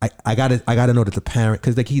I gotta know that the parent,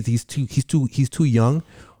 because like he's too young.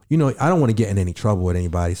 You know, I don't want to get in any trouble with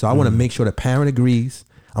anybody, so I want to make sure the parent agrees.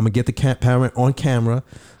 I'm gonna get the parent on camera,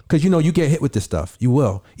 because you know you get hit with this stuff. You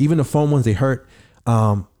will. Even the phone ones, they hurt.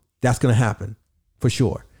 That's gonna happen for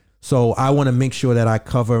sure. So I want to make sure that I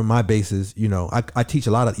cover my bases. You know, I teach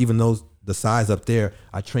a lot of even those the size up there.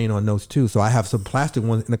 I train on those too. So I have some plastic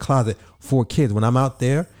ones in the closet for kids. When I'm out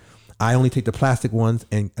there, I only take the plastic ones,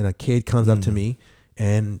 and a kid comes up to me.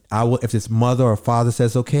 And I will, if his mother or father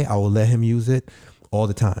says okay, I will let him use it all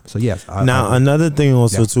the time. So yes. Another thing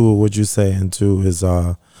also too, what you're saying too is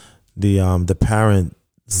the parent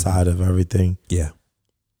side of everything. Yeah.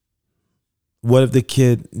 What if the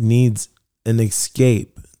kid needs an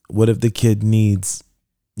escape? What if the kid needs,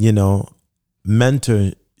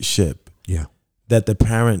 mentorship? Yeah. That the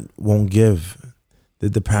parent won't give.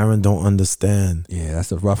 That the parent don't understand. Yeah,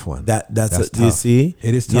 that's a rough one. That's tough. You see,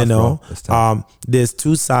 it is tough. Bro. It's tough. There's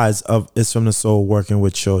two sides of It's from the Soul working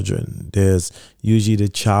with children. There's usually the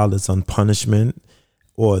child that's on punishment,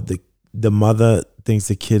 or the mother thinks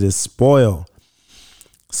the kid is spoiled,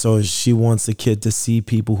 so she wants the kid to see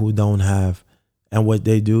people who don't have, and what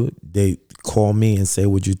they do, they call me and say,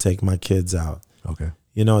 "Would you take my kids out?" Okay.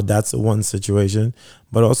 That's the one situation.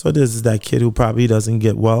 But also there's that kid who probably doesn't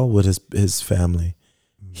get well with his family.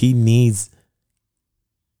 He's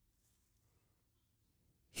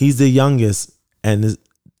the youngest, and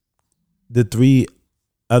the 3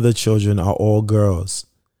 other children are all girls.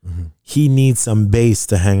 Mm-hmm. He needs some base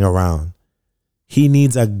to hang around. He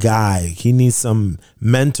needs a guy. He needs some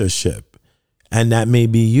mentorship. And that may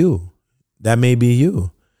be you.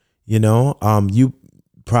 You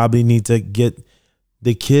probably need to get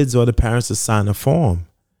the kids or the parents to sign a form,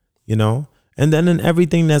 And then in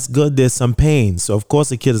everything that's good, there's some pain. So of course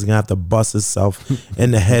the kid is gonna have to bust himself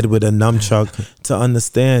in the head with a nunchuck to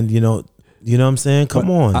understand, you know what I'm saying?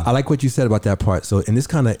 Come on. I like what you said about that part. So it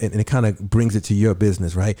kind of brings it to your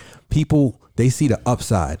business, right? People, they see the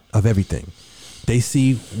upside of everything. They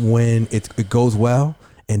see when it goes well,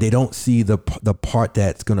 and they don't see the part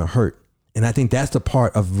that's gonna hurt. And I think that's the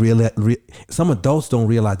part of some adults don't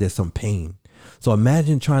realize there's some pain. So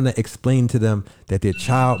imagine trying to explain to them that their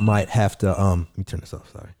child might have to, let me turn this off,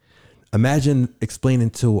 sorry. Imagine explaining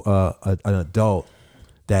to an adult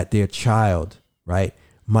that their child, right,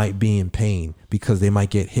 might be in pain because they might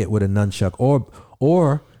get hit with a nunchuck.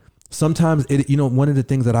 Or sometimes, one of the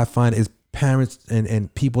things that I find is parents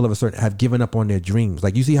and people of a certain have given up on their dreams.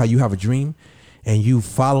 Like you see how you have a dream and you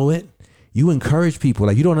follow it, you encourage people.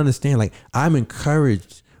 Like you don't understand, like I'm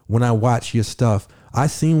encouraged when I watch your stuff. I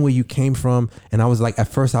seen where you came from, and I was like, at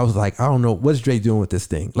first I was like, I don't know, what's Dre doing with this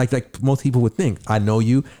thing? Like most people would think. I know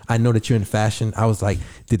you. I know that you're in fashion. I was like,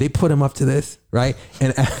 did they put him up to this, right?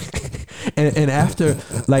 And and after,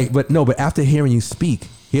 but after hearing you speak,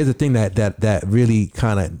 here's the thing that really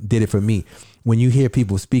kind of did it for me. When you hear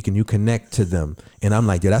people speak and you connect to them, and I'm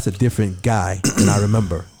like, yeah, that's a different guy than I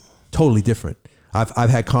remember. Totally different. I've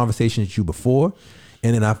had conversations with you before,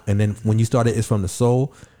 and then when you started It's from the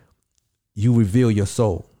Soul, you reveal your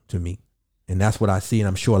soul to me. And that's what I see, and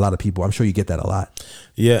I'm sure a lot of people, I'm sure you get that a lot.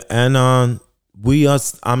 Yeah, and I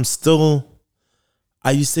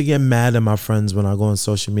used to get mad at my friends when I go on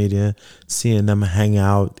social media, seeing them hang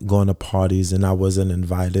out, going to parties, and I wasn't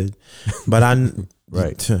invited. But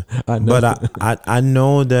Right. I know. But I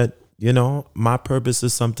know that, you know, my purpose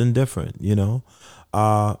is something different, you know.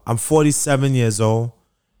 I'm 47 years old.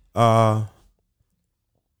 Until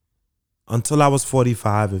I was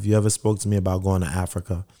 45, if you ever spoke to me about going to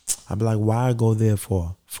Africa, I'd be like, why I go there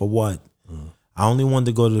for? For what? I only wanted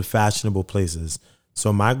to go to the fashionable places.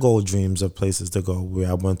 So my goal dreams of places to go, where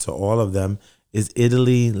I went to all of them, is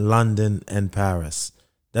Italy, London, and Paris.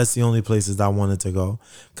 That's the only places I wanted to go,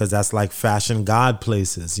 because that's like fashion god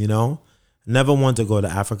places, you know? Never want to go to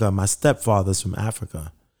Africa. My stepfather's from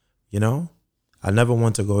Africa, you know? I never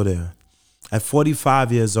want to go there. At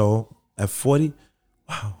 45 years old, at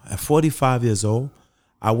 45 years old,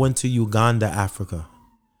 I went to Uganda, Africa.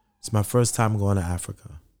 It's my first time going to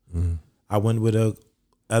Africa. I went with a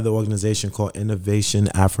other organization called Innovation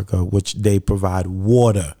Africa, which they provide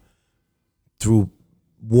water through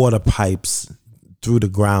water pipes through the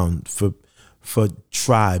ground for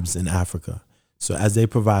tribes in Africa. So as they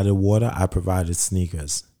provided water, I provided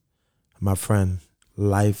sneakers. My friend,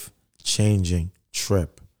 life-changing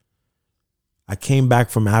trip. I came back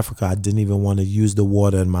from Africa. I didn't even want to use the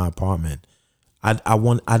water in my apartment. I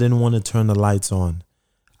didn't want to turn the lights on.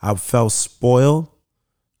 I felt spoiled.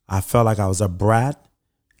 I felt like I was a brat,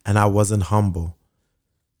 and I wasn't humble.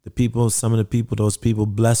 Those people,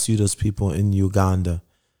 bless you, those people in Uganda,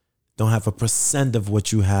 don't have 1% of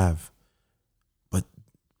what you have, but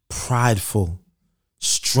prideful,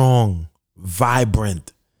 strong,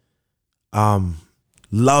 vibrant,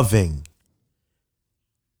 loving.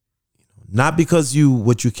 Not because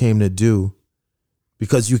what you came to do,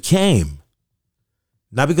 because you came.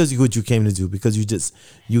 Not because what you came to do, because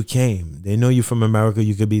you came. They know you're from America,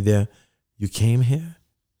 you could be there. You came here?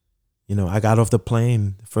 You know, I got off the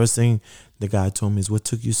plane. The first thing the guy told me is, what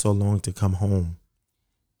took you so long to come home?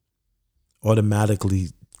 Automatically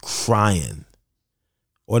crying.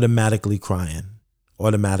 I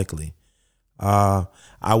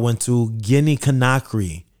went to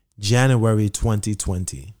Guinea-Conakry, January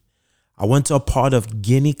 2020. I went to a part of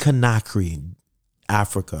Guinea-Conakry,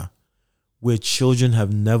 Africa, where children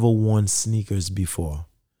have never worn sneakers before.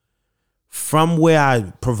 From where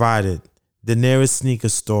I provided, the nearest sneaker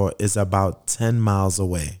store is about 10 miles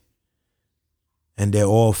away. And they're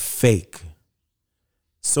all fake.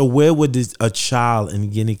 So where would a child in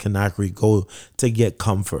Guinea-Conakry go to get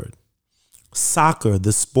comfort? Soccer,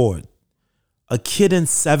 the sport. A kid in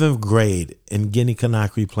 7th grade in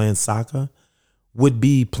Guinea-Conakry playing soccer would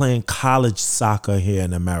be playing college soccer here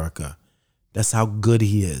in America. That's how good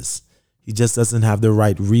he is. He just doesn't have the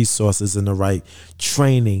right resources and the right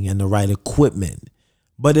training and the right equipment.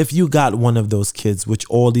 But if you got one of those kids, which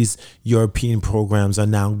all these European programs are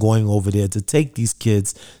now going over there to take these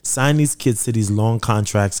kids, sign these kids to these long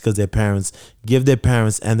contracts because their parents give their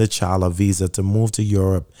parents and the child a visa to move to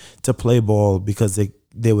Europe to play ball because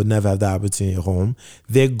they would never have the opportunity at home.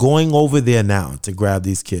 They're going over there now to grab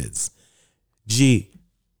these kids. Gee,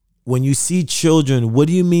 when you see children, what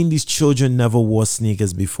do you mean these children never wore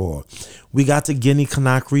sneakers before? We got to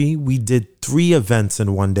Guinea-Conakry. We did 3 events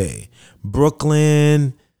in one day.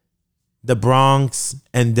 Brooklyn, the Bronx,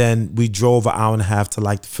 and then we drove an hour and a half to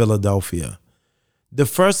like Philadelphia. The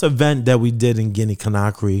first event that we did in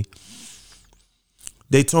Guinea-Conakry,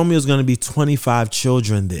 they told me it was going to be 25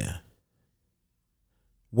 children there.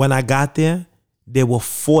 When I got there were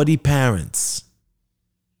 40 parents.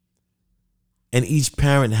 And each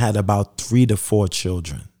parent had about 3 to 4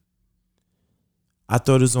 children. I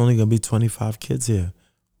thought it was only going to be 25 kids here.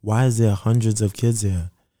 Why is there hundreds of kids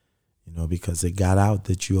here? You know, because it got out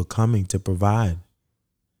that you are coming to provide.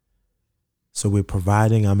 So we're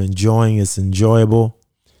providing. I'm enjoying. It's enjoyable.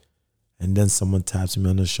 And then someone taps me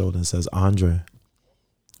on the shoulder and says, Andre,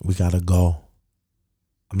 we got to go.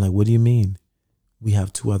 I'm like, what do you mean? We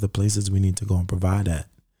have 2 other places we need to go and provide at.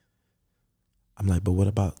 I'm like, but what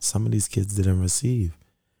about some of these kids didn't receive?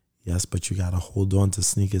 Yes, but you got to hold on to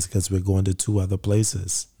sneakers because we're going to 2 other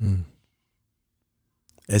places.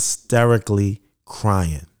 Hysterically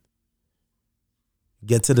crying.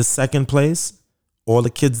 Get to the second place. All the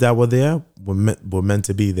kids that were there were meant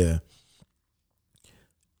to be there.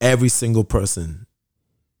 Every single person,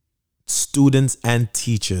 students and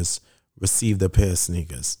teachers, received a pair of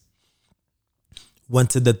sneakers. Went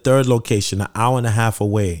to the third location, an hour and a half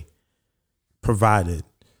away. Provided.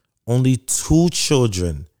 Only 2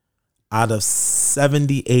 children out of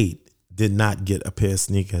 78 did not get a pair of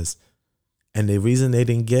sneakers. And the reason they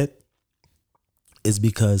didn't get is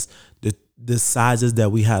because the sizes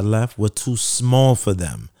that we had left were too small for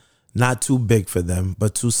them. Not too big for them,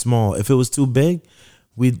 but too small. If it was too big,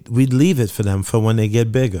 we'd leave it for them for when they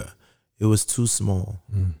get bigger. It was too small.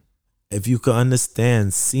 If you could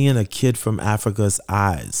understand seeing a kid from Africa's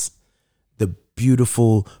eyes, the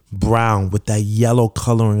beautiful brown with that yellow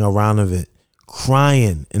coloring around of it,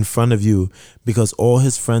 crying in front of you because all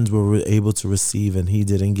his friends were able to receive and he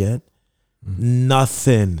didn't get,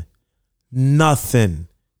 nothing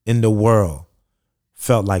in the world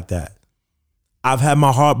felt like that. I've had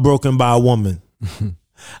my heart broken by a woman.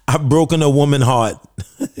 I've broken a woman's heart.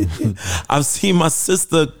 I've seen my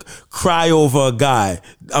sister cry over a guy.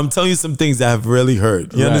 I'm telling you some things that have really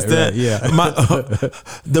hurt. You understand? Right, yeah.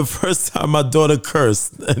 The first time my daughter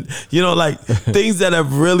cursed, like things that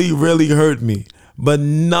have really, really hurt me. But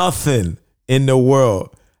nothing in the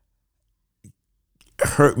world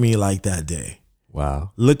hurt me like that day.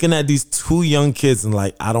 Wow. Looking at these two young kids and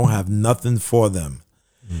like, I don't have nothing for them.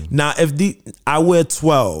 Now, if I wear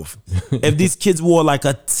 12, if these kids wore like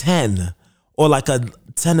a 10 or like a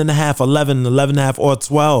 10 and a half, 11 and a half, or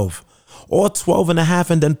 12 or 12 and a half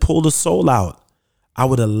and then pulled the sole out, I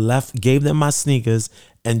would have left, gave them my sneakers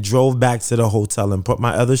and drove back to the hotel and put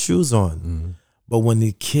my other shoes on. But when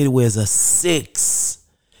the kid wears a 6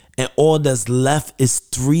 and all that's left is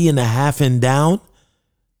 3.5 and down,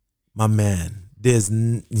 my man, there's,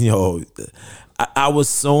 I was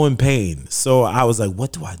so in pain. So I was like,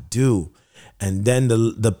 what do I do? And then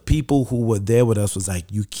the people who were there with us was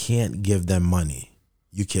like, you can't give them money.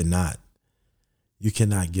 You cannot. You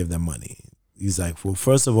cannot give them money. He's like, well,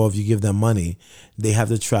 first of all, if you give them money, they have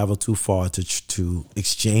to travel too far to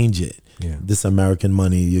exchange it. Yeah. This American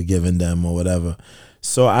money you're giving them or whatever.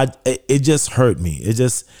 So it just hurt me. It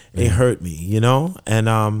hurt me, And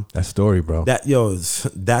that story, bro.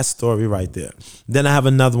 That story right there. Then I have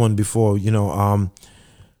another one before,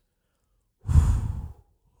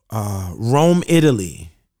 Rome, Italy.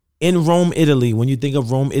 In Rome, Italy, when you think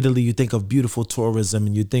of Rome, Italy, you think of beautiful tourism,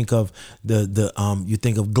 and you think of you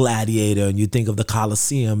think of Gladiator, and you think of the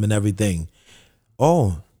Colosseum and everything.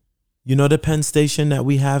 Oh, the Penn Station that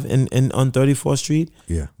we have on 34th Street?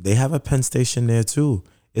 Yeah. They have a Penn Station there too.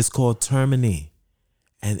 It's called Termini.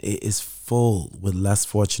 And it is full with less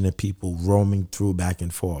fortunate people roaming through back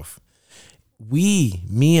and forth.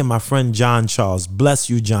 Me and my friend John Charles, bless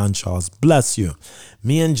you, John Charles, bless you.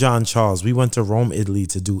 Me and John Charles, we went to Rome, Italy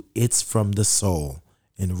to do It's From the Soul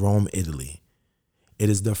in Rome, Italy. It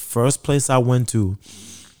is the first place I went to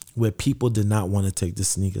where people did not want to take the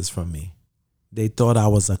sneakers from me. They thought I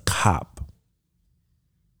was a cop.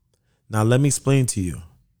 Now, let me explain to you.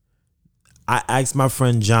 I asked my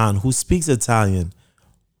friend John, who speaks Italian,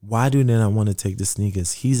 why do they not want to take the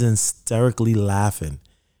sneakers? He's hysterically laughing.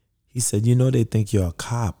 He said, they think you're a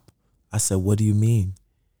cop. I said, what do you mean?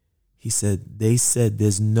 He said, they said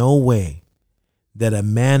there's no way that a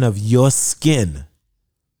man of your skin,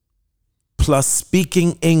 plus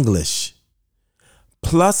speaking English,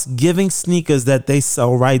 plus giving sneakers that they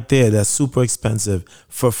sell right there that's super expensive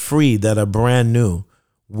for free that are brand new,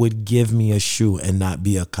 would give me a shoe and not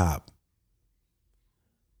be a cop.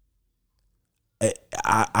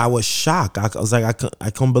 I was shocked. I was like, I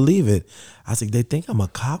couldn't believe it. I was like, they think I'm a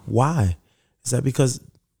cop? Why? Is that because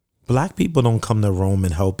black people don't come to Rome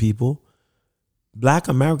and help people? Black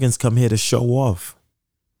Americans come here to show off.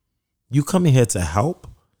 You come here to help?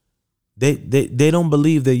 They don't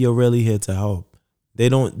believe that you're really here to help. They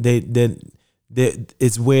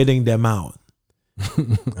it's weirding them out.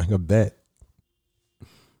 I can bet.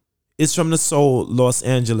 It's From the Soul, Los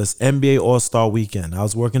Angeles, NBA All-Star Weekend. I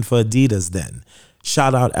was working for Adidas then.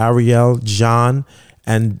 Shout out Ariel, John,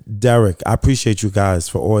 and Derek. I appreciate you guys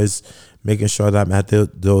for always making sure that I'm at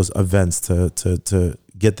those events to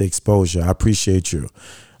get the exposure. I appreciate you.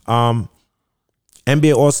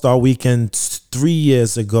 NBA All-Star Weekend 3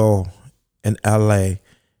 years ago in LA.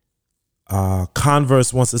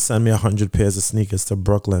 Converse wants to send me 100 pairs of sneakers to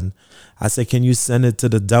Brooklyn. I said, can you send it to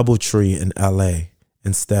the DoubleTree in LA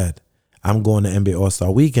instead? I'm going to NBA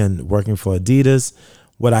All-Star Weekend working for Adidas.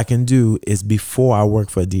 What I can do is before I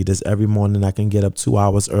work for Adidas, every morning I can get up 2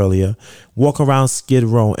 hours earlier, walk around Skid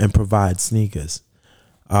Row and provide sneakers.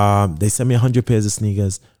 They sent me 100 pairs of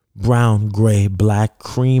sneakers, brown, gray, black,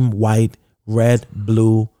 cream, white, red,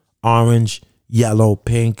 blue, orange, yellow,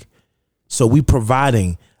 pink. So we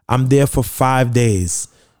providing. I'm there for 5 days.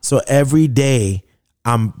 So every day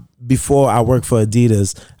before I work for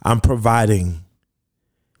Adidas, I'm providing.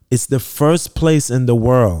 It's the first place in the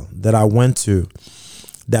world that I went to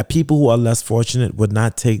that people who are less fortunate would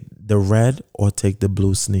not take the red or take the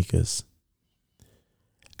blue sneakers.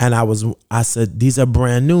 And I said, these are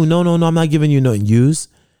brand new. No, I'm not giving you nothing used.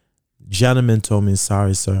 gentleman told me,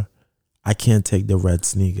 sorry, sir, I can't take the red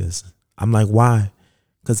sneakers. I'm like, why?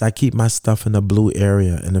 Because I keep my stuff in the blue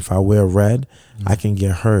area, and if I wear red, I can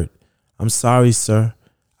get hurt. I'm sorry, sir,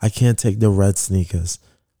 I can't take the red sneakers.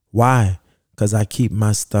 Why? Because I keep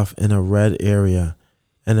my stuff in a red area,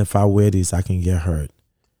 and if I wear these, I can get hurt.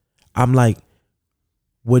 I'm like,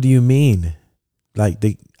 what do you mean? Like,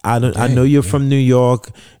 I know you're from New York.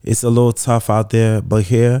 It's a little tough out there, but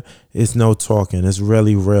here it's no talking. It's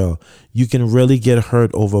really real. You can really get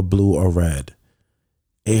hurt over blue or red.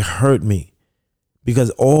 It hurt me because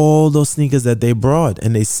all those sneakers that they brought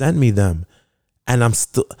and they sent me them, and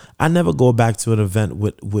I never go back to an event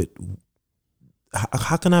with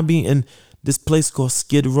how can I be in this place called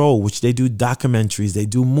Skid Row, which they do documentaries, they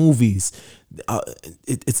do movies.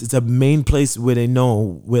 It's a main place where they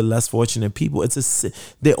know we're less fortunate people. It's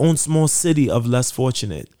their own small city of less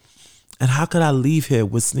fortunate. And how could I leave here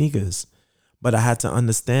with sneakers? But I had to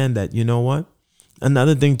understand that, you know what?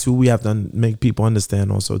 Another thing too, we have to make people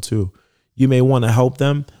understand also too. You may want to help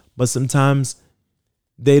them, but sometimes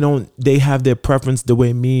they have their preference the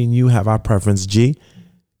way me and you have our preference, G.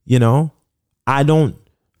 You know,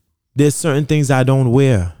 there's certain things I don't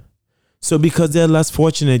wear. So because they're less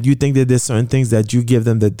fortunate, you think that there's certain things that you give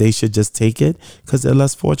them that they should just take it because they're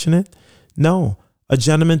less fortunate? No. A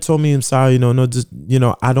gentleman told me, I'm sorry,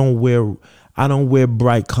 I don't wear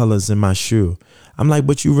bright colors in my shoe. I'm like,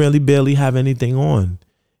 but you really barely have anything on.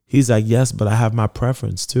 He's like, yes, but I have my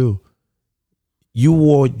preference too. He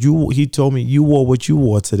told me, you wore what you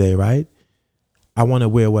wore today, right? I want to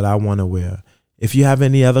wear what I want to wear. If you have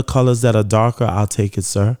any other colors that are darker, I'll take it,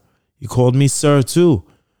 sir. He called me sir too.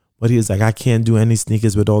 But he was like, I can't do any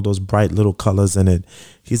sneakers with all those bright little colors in it.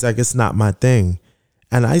 He's like, it's not my thing.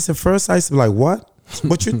 And I used to be like, what?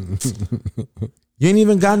 What you ain't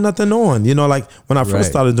even got nothing on. You know, like when I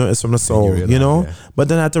first started doing It's From the Soul, Yeah. But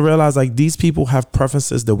then I had to realize like these people have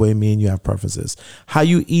preferences the way me and you have preferences. How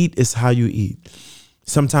you eat is how you eat.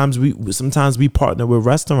 Sometimes we partner with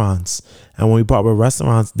restaurants. And when we partner with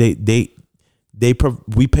restaurants,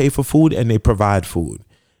 we pay for food and they provide food.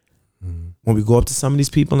 When we go up to some of these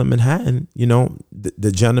people in Manhattan,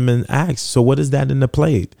 the gentleman asks, so what is that in the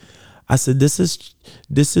plate? I said, this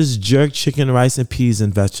is jerk chicken, rice, and peas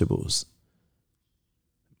and vegetables.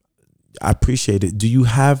 I appreciate it. Do you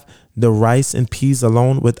have the rice and peas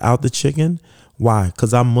alone without the chicken? Why?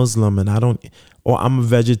 Because I'm Muslim and I'm a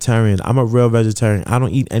vegetarian. I'm a real vegetarian. I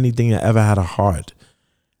don't eat anything that ever had a heart.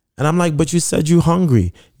 And I'm like, but you said you're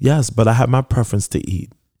hungry. Yes, but I have my preference to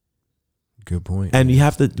eat. Good point. And we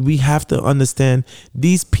have to understand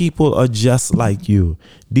these people are just like you.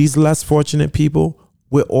 These less fortunate people,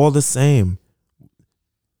 we're all the same.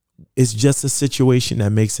 It's just a situation that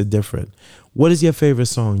makes it different. What is your favorite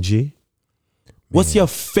song, G? What's your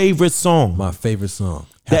favorite song? My favorite song.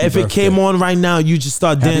 That if it came on right now, you just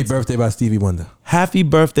start dancing. Happy Birthday by Stevie Wonder. Happy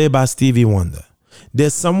Birthday by Stevie Wonder.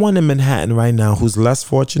 There's someone in Manhattan right now who's less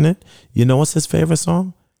fortunate. You know what's his favorite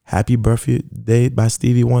song? Happy Birthday by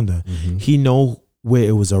Stevie Wonder. Mm-hmm. He know where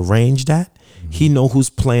it was arranged at. Mm-hmm. He know who's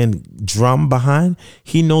playing drum behind.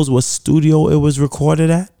 He knows what studio it was recorded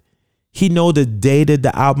at. He know the day that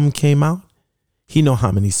the album came out. He know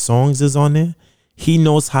how many songs is on there. He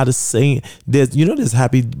knows how to sing. There's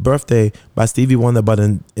Happy Birthday by Stevie Wonder, but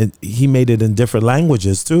he made it in different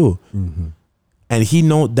languages too. Mm-hmm. And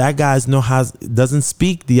that guy doesn't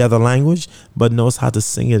speak the other language, but knows how to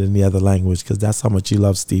sing it in the other language because that's how much he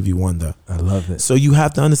loves Stevie Wonder. I love it. So you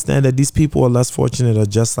have to understand that these people are less fortunate or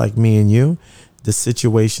just like me and you. The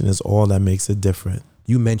situation is all that makes it different.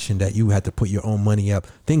 You mentioned that you had to put your own money up,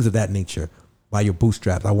 things of that nature, by your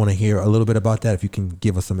bootstraps. I want to hear a little bit about that if you can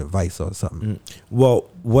give us some advice or something. Well,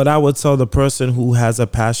 what I would tell the person who has a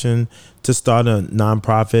passion to start a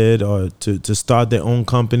nonprofit or to start their own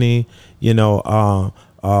company,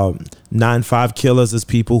 9-5 killers is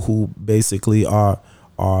people who basically are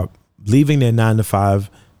leaving their 9 to 5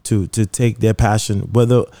 to take their passion,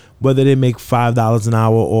 whether they make $5 an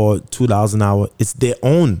hour or $2 an hour, it's their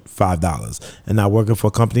own $5 and not working for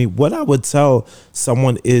a company. What I would tell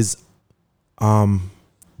someone is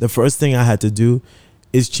the first thing I had to do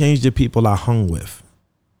is change the people I hung with.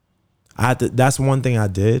 That's one thing I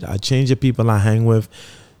did. I changed the people I hang with.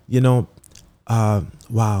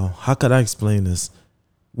 Wow, how could I explain this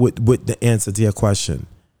with the answer to your question?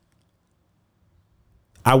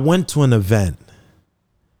 I went to an event,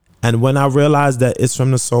 and when I realized that It's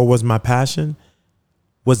From the Soul was my passion,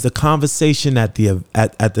 was the conversation at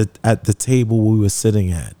the table we were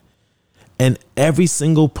sitting at, and every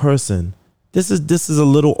single person. This is a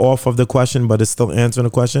little off of the question, but it's still answering the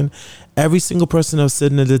question. Every single person that was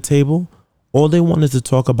sitting at the table, all they wanted to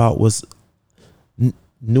talk about was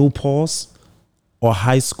New Pulse or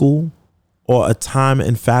high school or a time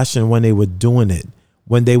in fashion when they were doing it,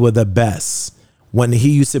 when they were the best, when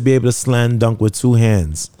he used to be able to slam dunk with 2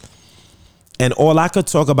 hands. And all I could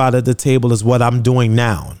talk about at the table is what I'm doing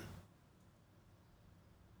now.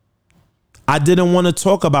 I didn't want to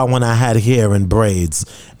talk about when I had hair and braids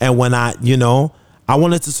and when I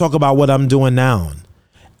wanted to talk about what I'm doing now.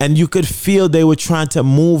 And you could feel they were trying to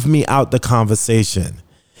move me out the conversation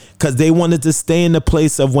because they wanted to stay in the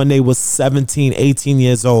place of when they were 17, 18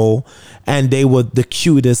 years old and they were the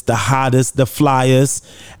cutest, the hottest, the flyest.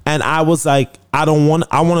 And I was like, I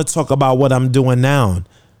want to talk about what I'm doing now.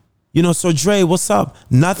 So Dre, what's up?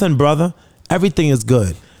 Nothing, brother. Everything is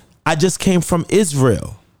good. I just came from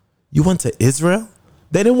Israel. You went to Israel?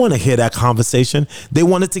 They didn't want to hear that conversation. They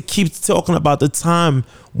wanted to keep talking about the time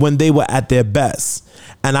when they were at their best.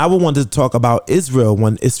 And I would want to talk about Israel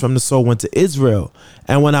when It's From the Soul went to Israel.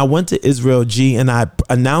 And when I went to Israel, G, and I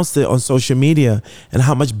announced it on social media and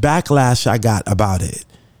how much backlash I got about it.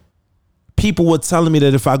 People were telling me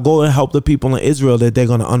that if I go and help the people in Israel, that they're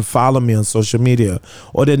going to unfollow me on social media,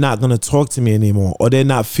 or they're not going to talk to me anymore, or they're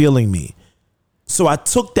not feeling me. So I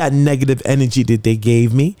took that negative energy that they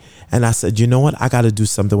gave me and I said, you know what? I got to do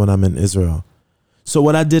something when I'm in Israel. So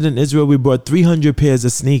what I did in Israel, we brought 300 pairs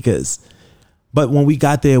of sneakers. But when we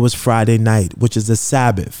got there, it was Friday night, which is the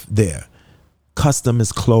Sabbath there. Custom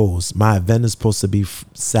is closed. My event is supposed to be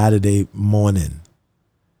Saturday morning.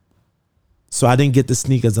 So I didn't get the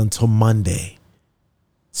sneakers until Monday.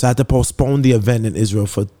 So I had to postpone the event in Israel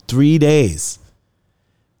for 3 days.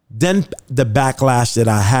 Then the backlash that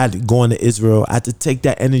I had going to Israel, I had to take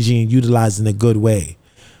that energy and utilize it in a good way.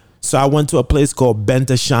 So I went to a place called Bent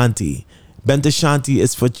Ashanti. Bent Ashanti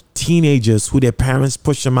is for teenagers who their parents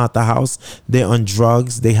push them out the house. They're on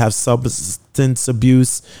drugs, they have substance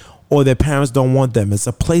abuse, or their parents don't want them. It's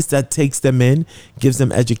a place that takes them in, gives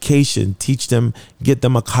them education, teach them, get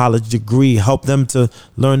them a college degree, help them to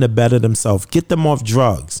learn to better themselves, get them off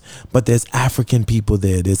drugs. But there's African people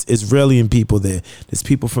there, there's Israeli people there, there's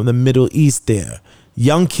people from the Middle East there,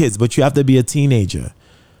 young kids, but you have to be a teenager.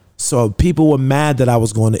 So people were mad that I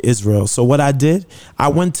was going to Israel. So what I did, I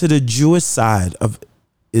went to the Jewish side of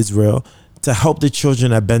Israel to help the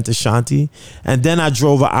children at Bent Ashanti. And then I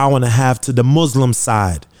drove 1.5 hours to the Muslim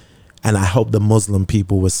side. And I helped the Muslim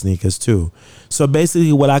people with sneakers too. So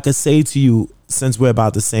basically what I could say to you, since we're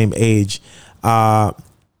about the same age, I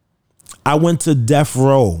went to Death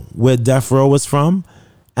Row, where Death Row was from,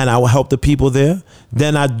 and I would help the people there.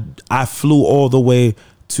 Then I flew all the way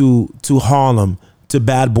to Harlem, to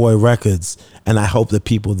Bad Boy Records, and I helped the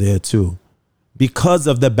people there too, because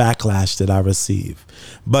of the backlash that I received.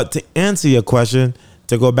 But to answer your question,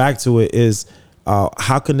 to go back to it, is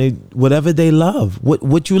how can they, whatever they love,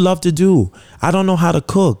 what you love to do. I don't know how to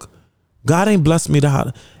cook. God ain't blessed me to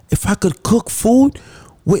how. If I could cook food,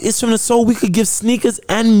 It's From the Soul, we could give sneakers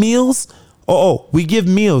and meals. Oh, we give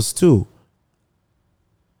meals too.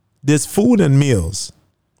 There's food and meals.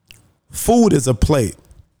 Food is a plate.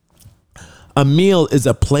 A meal is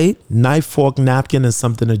a plate, knife, fork, napkin, and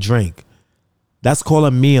something to drink. That's called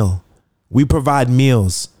a meal. We provide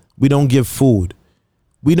meals. We don't give food.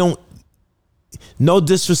 We don't, no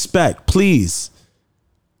disrespect, please.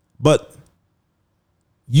 But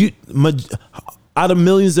out of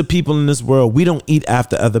millions of people in this world, we don't eat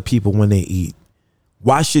after other people when they eat.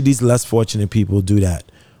 Why should these less fortunate people do that?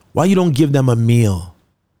 Why you don't give them a meal?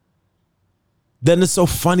 Then it's so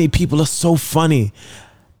funny. People are so funny.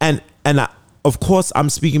 And of course, I'm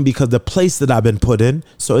speaking because the place that I've been put in.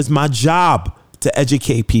 So it's my job to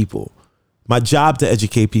educate people. My job to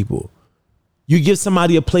educate people. You give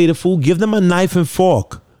somebody a plate of food, give them a knife and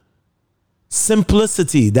fork.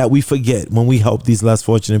 Simplicity that we forget when we help these less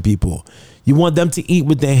fortunate people. You want them to eat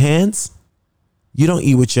with their hands? You don't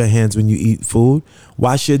eat with your hands when you eat food.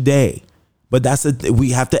 Why should they? But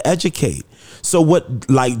we have to educate. So what,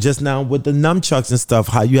 like just now with the nunchucks and stuff,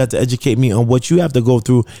 how you have to educate me on what you have to go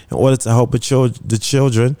through in order to help the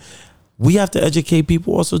children. We have to educate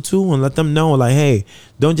people also too and let them know, like, hey,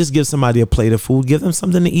 don't just give somebody a plate of food. Give them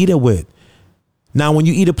something to eat it with. Now, when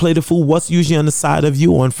you eat a plate of food, what's usually on the side of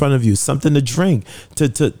you or in front of you? Something to drink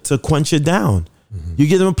to quench it down. Mm-hmm. You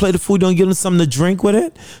give them a plate of food, don't give them something to drink with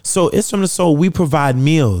it. So It's From the Soul. We provide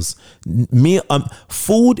meals.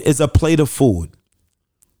 Food is a plate of food.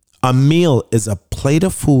 A meal is a plate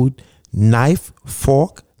of food, knife,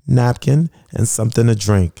 fork, napkin, and something to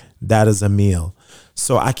drink. That is a meal.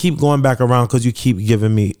 So I keep going back around because you keep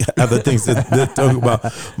giving me other things to talk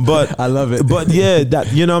about. But I love it. But yeah,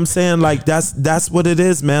 that, you know what I'm saying? Like that's what it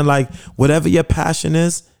is, man. Like whatever your passion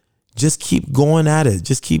is, Just keep going at it.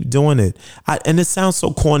 Just keep doing it. And it sounds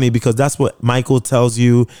so corny because that's what Michael tells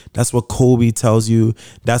you. That's what Kobe tells you.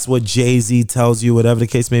 That's what Jay-Z tells you, whatever the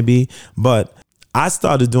case may be. But I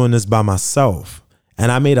started doing this by myself.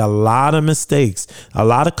 And I made a lot of mistakes. A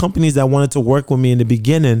lot of companies that wanted to work with me in the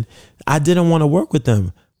beginning, I didn't want to work with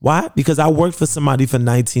them. Why? Because I worked for somebody for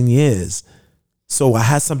 19 years. So I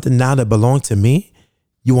had something now that belonged to me.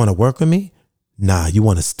 You want to work with me? Nah, you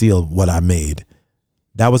want to steal what I made.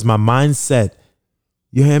 That was my mindset.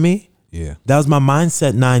 You hear me? Yeah. That was my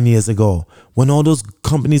mindset 9 years ago. When all those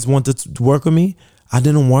companies wanted to work with me, I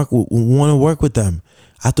didn't want to work with them.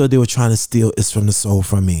 I thought they were trying to steal It's From the Soul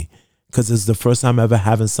from me because it's the first time ever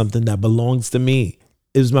having something that belongs to me.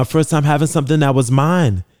 It was my first time having something that was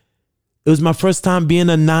mine. It was my first time being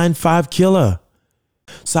a 9-5 killer.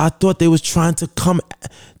 So I thought they was trying to come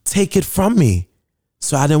take it from me.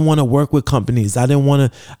 So I didn't want to work with companies.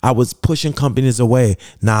 I was pushing companies away.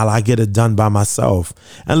 Now I get it done by myself.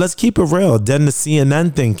 And let's keep it real. Then the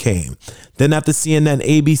CNN thing came. Then after CNN,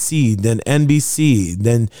 ABC, then NBC,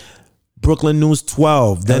 then Brooklyn News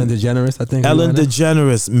 12. Then Ellen DeGeneres, I think. Ellen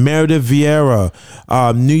DeGeneres, Meredith Vieira,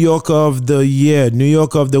 New Yorker of the Year, New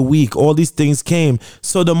Yorker of the Week. All these things came.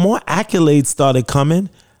 So the more accolades started coming,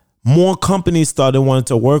 more companies started wanting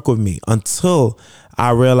to work with me until I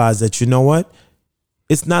realized that, you know what?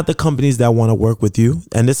 It's not the companies that want to work with you.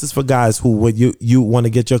 And this is for guys who you want to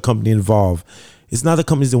get your company involved. It's not the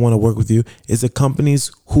companies that want to work with you. It's the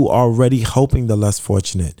companies who are already helping the less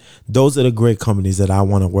fortunate. Those are the great companies that I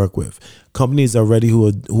want to work with. Companies already who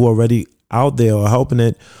are already out there or helping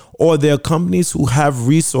it, or they're companies who have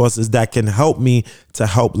resources that can help me to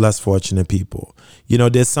help less fortunate people. You know,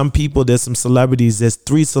 there's some celebrities. There's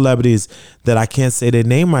 3 celebrities that I can't say their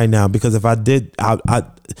name right now because if I did,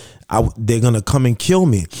 they're going to come and kill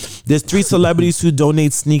me. There's 3 celebrities who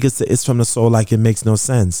donate sneakers to It's From the Soul like it makes no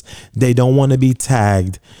sense. They don't want to be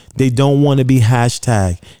tagged. They don't want to be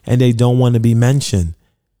hashtagged. And they don't want to be mentioned.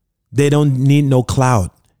 They don't need no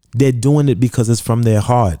clout. They're doing it because it's from their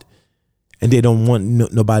heart. And they don't want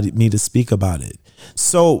me to speak about it.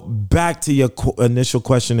 So back to your initial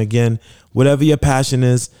question again, whatever your passion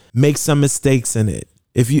is, make some mistakes in it.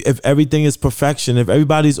 If everything is perfection, if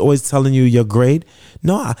everybody's always telling you you're great,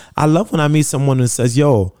 no, I love when I meet someone who says,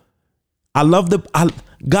 yo,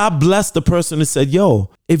 God bless the person who said, yo,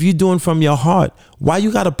 if you're doing from your heart, why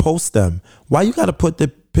you got to post them? Why you got to put the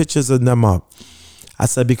pictures of them up? I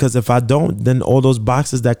said, because if I don't, then all those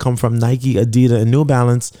boxes that come from Nike, Adidas, and New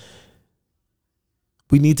Balance,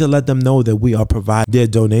 we need to let them know that we are providing their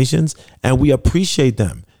donations and we appreciate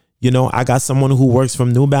them. You know, I got someone who works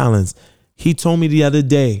from New Balance. He told me the other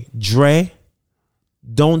day, Dre,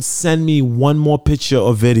 don't send me one more picture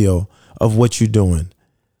or video of what you're doing.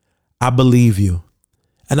 I believe you.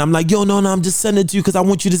 And I'm like, yo, no, I'm just sending it to you because I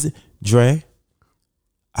want you to see. Dre,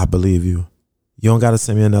 I believe you. You don't got to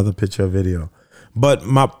send me another picture or video. But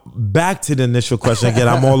back to the initial question again.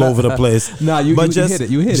 I'm all over the place. Nah, you hit it.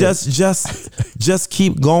 You hit it. Just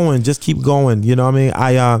keep going. Just keep going. You know what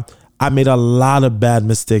I mean? I made a lot of bad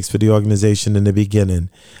mistakes for the organization in the beginning.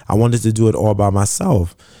 I wanted to do it all by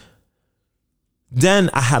myself. Then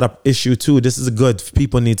I had an issue too. This is good.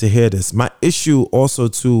 People need to hear this. My issue also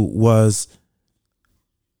too was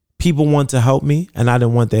people want to help me and I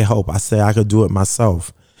didn't want their help. I said I could do it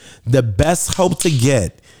myself. The best help to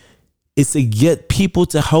get is to get people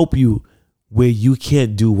to help you where you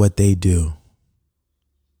can't do what they do.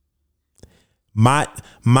 My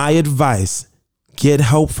advice, get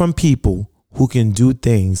help from people who can do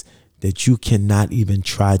things that you cannot even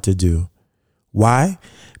try to do. Why?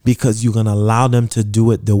 Because you're going to allow them to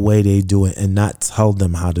do it the way they do it and not tell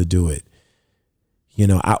them how to do it. You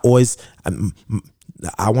know, I want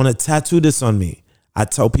to tattoo this on me. I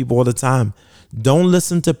tell people all the time, don't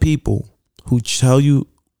listen to people who tell you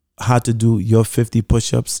how to do your 50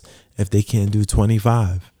 push-ups if they can't do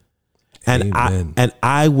 25. And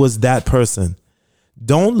I was that person.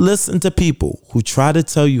 Don't listen to people who try to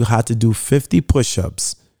tell you how to do 50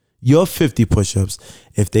 push-ups, your 50 push-ups,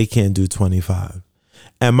 if they can't do 25.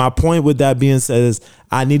 And my point with that being said is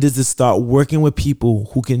I needed to start working with people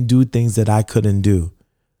who can do things that I couldn't do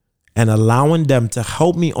and allowing them to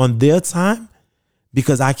help me on their time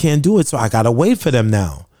because I can't do it. So I got to wait for them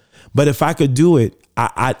now. But if I could do it,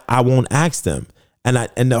 I won't ask them.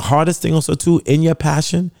 And the hardest thing also too, in your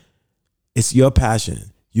passion, it's your passion.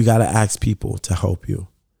 You got to ask people to help you.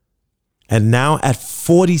 And now at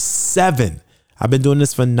 47, I've been doing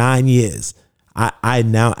this for 9 years. I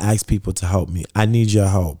now ask people to help me. I need your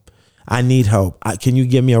help. I need help. Can you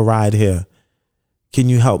give me a ride here? Can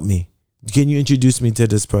you help me? Can you introduce me to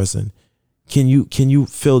this person? Can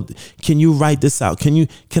you write this out? Can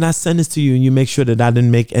I send this to you and you make sure that I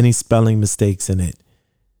didn't make any spelling mistakes in it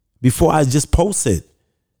before I just post it,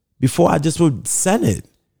 before I just would send it?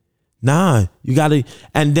 Nah, you gotta.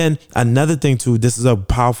 And then another thing too, this is a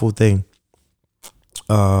powerful thing.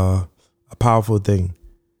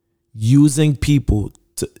 Using people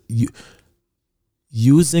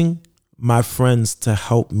using my friends to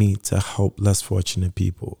help me to help less fortunate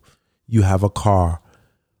people. You have a car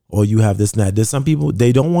or you have this and that. There's some people,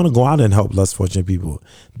 they don't want to go out and help less fortunate people.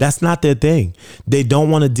 That's not their thing. They don't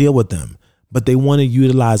want to deal with them, but they want to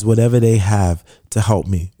utilize whatever they have to help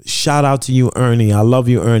me. Shout out to you, Ernie. I love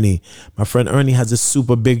you, Ernie. My friend Ernie has a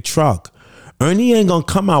super big truck. Ernie ain't gonna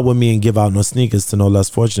come out with me and give out no sneakers to no less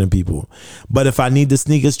fortunate people. But if I need the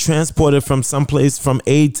sneakers transported from someplace from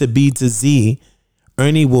A to B to Z,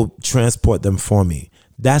 Ernie will transport them for me.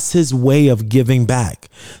 That's his way of giving back.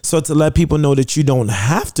 So to let people know that you don't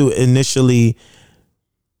have to initially,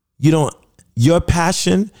 your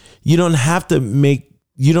passion,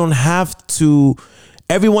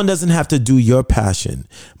 everyone doesn't have to do your passion,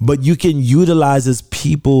 but you can utilize as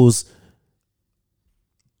people's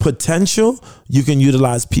potential. You can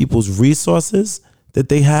utilize people's resources that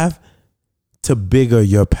they have to bigger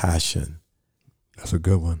your passion. That's a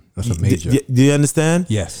good one. That's a major. Do you understand?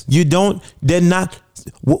 Yes. They're not,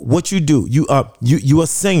 what you do, you a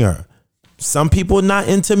singer. Some people not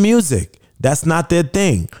into music. That's not their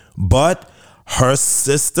thing. But her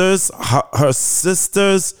sister's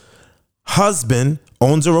husband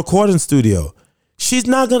owns a recording studio. She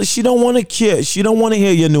don't want to care. She don't want to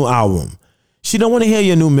hear your new album. She don't want to hear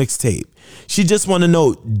your new mixtape. She just want to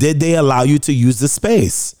know, did they allow you to use the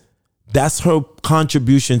space? That's her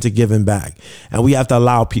contribution to giving back. And we have to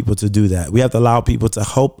allow people to do that. We have to allow people to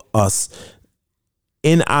help us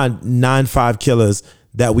in our 9-5 killers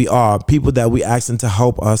that we are, people that we asking to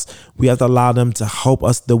help us. We have to allow them to help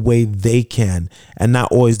us the way they can and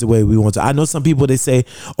not always the way we want to. I know some people, they say,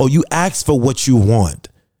 oh, you ask for what you want.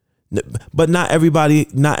 But not everybody,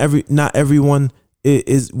 not everyone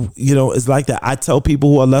is like that. I tell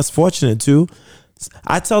people who are less fortunate too.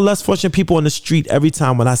 I tell less fortunate people on the street every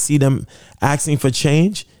time when I see them asking for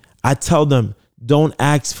change, I tell them, don't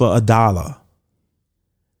ask for $1.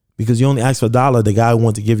 Because you only ask for $1, the guy who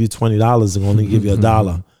wants to give you $20 is only give you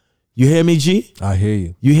 $1. You hear me, G? I hear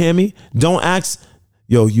you. You hear me? Don't ask,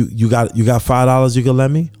 yo, you got $5 you can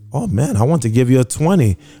lend me? Oh man, I want to give you a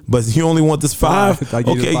 20, but you only want this 5?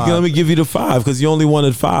 Okay, let me give you the 5 because you only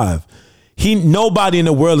wanted 5. Nobody in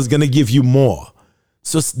the world is gonna give you more.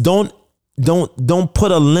 So don't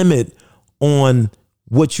put a limit on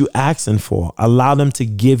what you asking for. Allow them to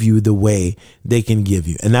give you the way they can give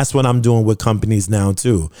you. And that's what I'm doing with companies now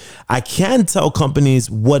too. I can tell companies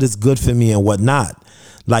what is good for me and what not.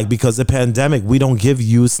 Like, because of the pandemic, we don't give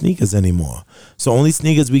used sneakers anymore. So only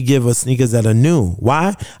sneakers we give are sneakers that are new.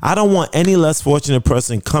 Why? I don't want any less fortunate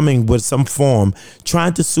person coming with some form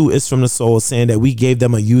trying to sue Is From The Soul, saying that we gave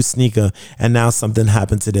them a used sneaker and now something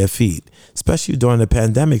happened to their feet, especially during the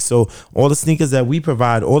pandemic. So all the sneakers that we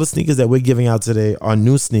provide, all the sneakers that we're giving out today are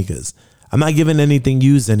new sneakers. I'm not giving anything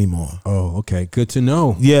used anymore. Oh, okay. Good to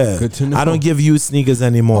know. Yeah. Good to know. I don't give used sneakers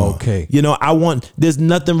anymore. Okay. There's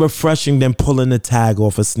nothing refreshing than pulling the tag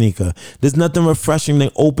off a sneaker. There's nothing refreshing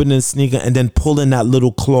than opening a sneaker and then pulling that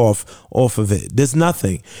little cloth off of it. There's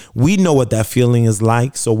nothing. We know what that feeling is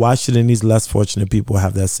like, so why shouldn't these less fortunate people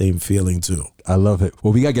have that same feeling too? I love it.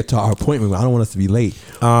 Well, we got to get to our appointment. I don't want us to be late.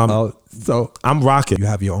 So I'm rocking. You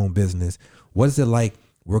have your own business. What is it like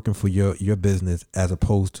working for your business as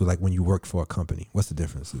opposed to like when you worked for a company? What's the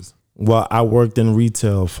differences? Well, I worked in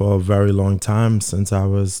retail for a very long time, since I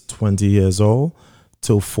was 20 years old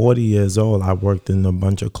till 40 years old. I worked in a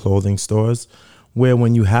bunch of clothing stores where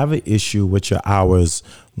when you have an issue with your hours,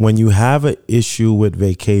 when you have an issue with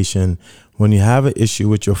vacation, when you have an issue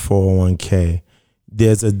with your 401k,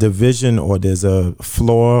 there's a division or there's a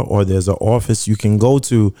floor or there's an office you can go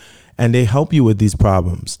to and they help you with these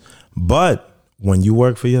problems. But when you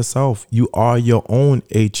work for yourself, you are your own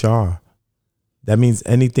HR. That means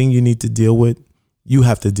anything you need to deal with, you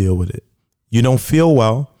have to deal with it. You don't feel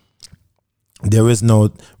well, there is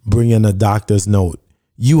no bring in a doctor's note.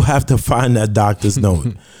 You have to find that doctor's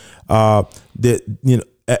note.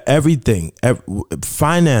 Everything,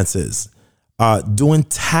 finances, doing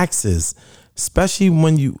taxes, especially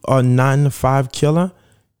when you are 9-to-5 killer,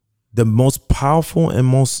 the most powerful and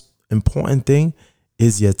most important thing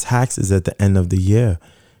is your taxes at the end of the year.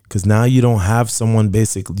 Because now you don't have someone,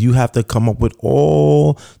 basically, you have to come up with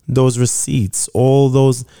all those receipts, all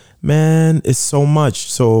those, man, it's so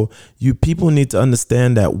much. So people need to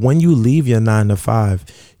understand that when you leave your 9-to-5,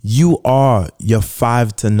 you are your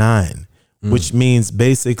 5 to 9. which means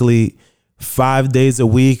basically 5 days a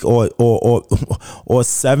week or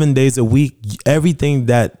 7 days a week. Everything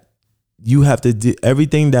that you have to do,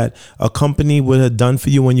 everything that a company would have done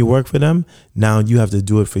for you when you work for them, now you have to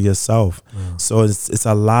do it for yourself. So it's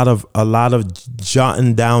a lot of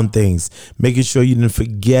jotting down things, making sure you didn't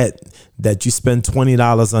forget that you spend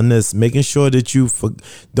 $20 on this, making sure that you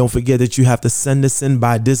don't forget that you have to send this in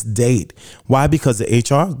by this date. Why? Because the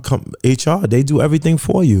HR, they do everything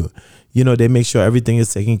for you. You know, they make sure everything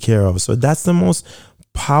is taken care of. So that's the most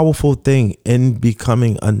powerful thing in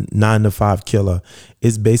becoming a 9-to-5 killer,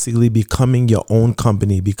 is basically becoming your own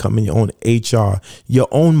company, becoming your own HR, your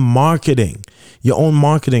own marketing.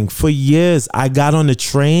 For years, I got on the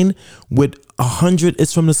train with 100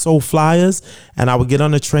 It's From the Soul flyers, and I would get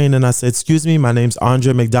on the train and I said, excuse me, my name's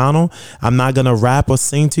Andre McDonald. I'm not going to rap or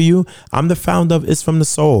sing to you. I'm the founder of It's From the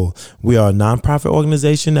Soul. We are a nonprofit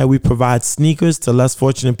organization that we provide sneakers to less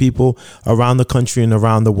fortunate people around the country and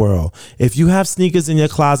around the world. If you have sneakers in your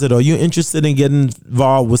closet, or you're interested in getting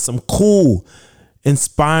involved with some cool,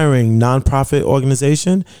 inspiring nonprofit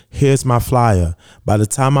organization, here's my flyer. By the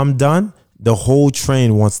time I'm done, the whole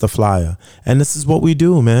train wants the flyer. And this is what we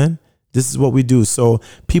do, man. This is what we do. So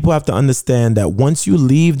people have to understand that once you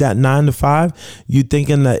leave that 9-to-5, you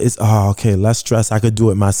thinking that it's, okay, less stress, I could do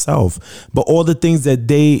it myself. But all the things that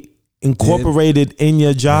they incorporated in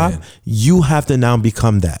your job, you have to now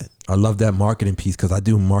become that. I love that marketing piece, because I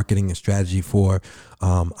do marketing and strategy for,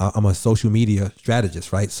 I'm a social media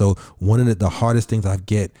strategist, right? So one of the hardest things I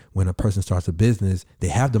get when a person starts a business, they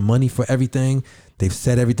have the money for everything. They've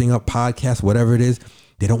set everything up, podcasts, whatever it is.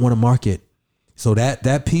 They don't want to market. So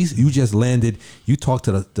that piece, you just landed, you talked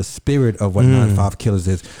to the spirit of what 9-to-5 killers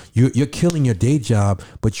is. You're killing your day job,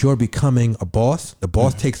 but you're becoming a boss. The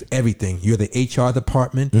boss takes everything. You're the HR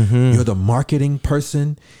department. You're the marketing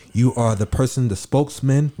person. You are the person, the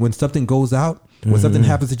spokesman. When something goes out, when something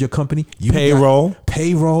happens at your company, you Payroll.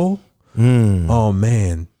 Oh,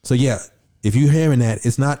 man. So, yeah. If you're hearing that,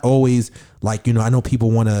 it's not always like, I know people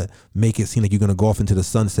want to make it seem like you're going to go off into the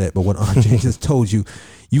sunset, but what Andre just told you,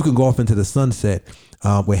 you can go off into the sunset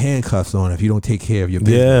with handcuffs on if you don't take care of your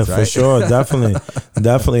business. Yeah, right? For sure.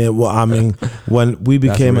 Definitely. Well, I mean, when we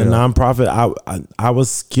became a nonprofit, I was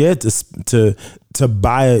scared to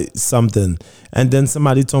buy something. And then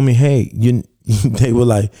somebody told me, hey, they were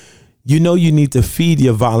like, you need to feed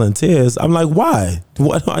your volunteers. I'm like, why?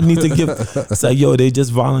 What do I need to give? It's like, they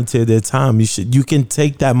just volunteer their time. You can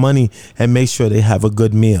take that money and make sure they have a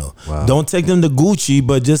good meal. Wow. Don't take them to Gucci,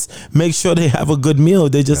 but just make sure they have a good meal.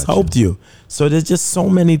 They just helped you. So there's just so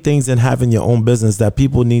many things in having your own business that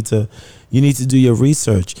people you need to do your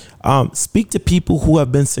research. Speak to people who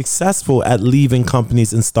have been successful at leaving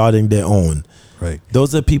companies and starting their own. Right.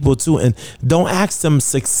 Those are people too. And don't ask them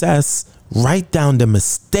success. Write down the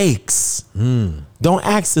mistakes. Don't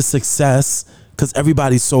ask the success, because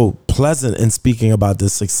everybody's so pleasant in speaking about the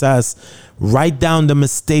success. Write down the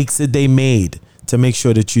mistakes that they made to make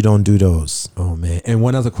sure that you don't do those. Oh, man. And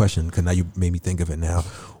one other question, because now you made me think of it now.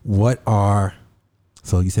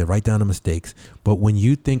 So you said write down the mistakes, but when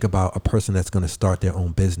you think about a person that's going to start their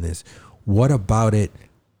own business, what about it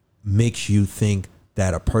makes you think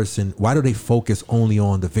that a person, why do they focus only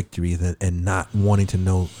on the victories and not wanting to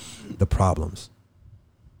know the problems?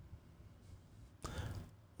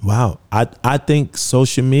 Wow. I think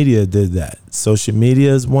social media did that. Social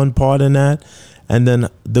media is one part in that. And then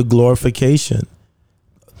the glorification.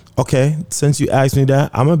 Okay, since you asked me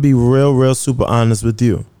that, I'm going to be real super honest with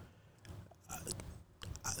you.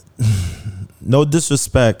 No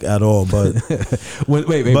disrespect at all, but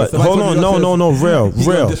wait. But hold on, no, real.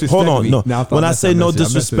 Hold on, no. When I say no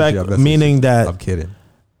disrespect, meaning that I'm kidding.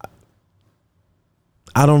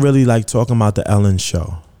 I don't really like talking about the Ellen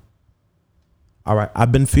Show. All right,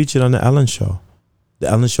 I've been featured on the Ellen Show. The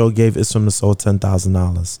Ellen Show gave It's From the Soul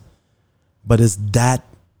 $10,000. But is that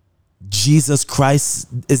Jesus Christ?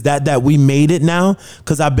 Is that we made it now?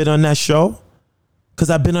 Because I've been on that show?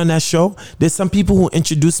 There's some people who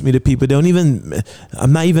introduce me to people.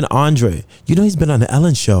 I'm not even Andre. He's been on the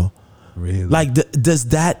Ellen Show. Really? Like, is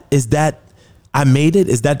that I made it?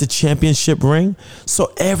 Is that the championship ring?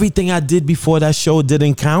 So everything I did before that show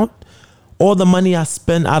didn't count? All the money I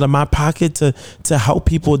spent out of my pocket to help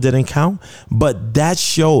people didn't count? But that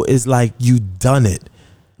show is like, you done it.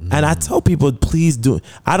 And I tell people, please do.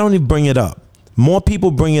 I don't even bring it up. More people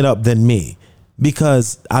bring it up than me.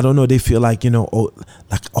 Because I don't know, they feel like, I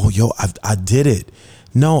did it.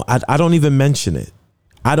 No, I don't even mention it.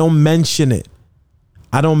 I don't mention it.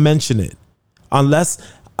 Unless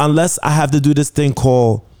I have to do this thing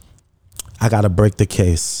called, I got to break the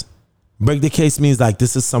case. Break the case means like,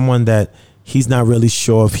 this is someone that he's not really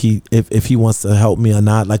sure if he wants to help me or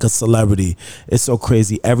not. Like a celebrity, it's so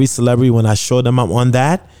crazy. Every celebrity, when I show them I'm on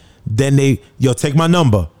that, then take my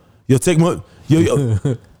number. Take my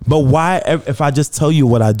But why, if I just tell you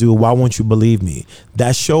what I do, why won't you believe me?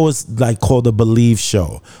 That show is like called the Believe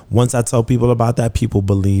Show. Once I tell people about that, people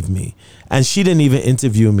believe me. And she didn't even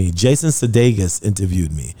interview me. Jason Sudeikis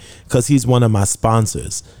interviewed me because he's one of my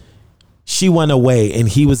sponsors. She went away and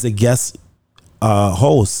he was a guest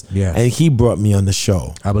host, and he brought me on the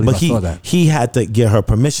show. I believe I saw that. He had to get her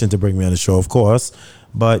permission to bring me on the show, of course.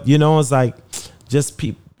 But it's like, just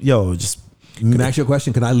Can I ask you a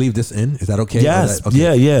question? Can I leave this in? Is that okay? Yes.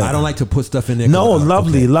 Okay. Yeah. I don't like to put stuff in there. No,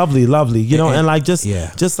 lovely. And like just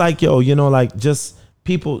like just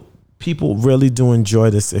people really do enjoy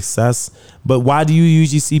the success. But why do you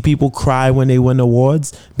usually see people cry when they win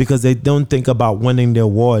awards? Because they don't think about winning the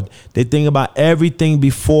award. They think about everything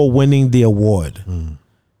before winning the award.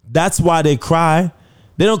 That's why they cry.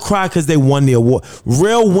 They don't cry because they won the award.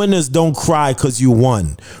 Real winners don't cry because you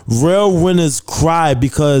won. Real winners cry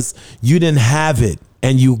because you didn't have it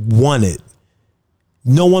and you won it.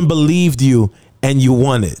 No one believed you and you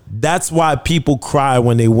won it. That's why people cry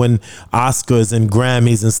when they win Oscars and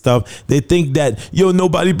Grammys and stuff. They think that,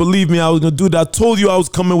 nobody believed me I was going to do that. I told you I was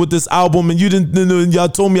coming with this album and you didn't, y'all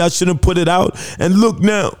told me I shouldn't put it out. And look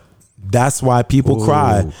now. That's why people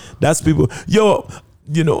cry. That's people.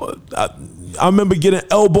 I remember getting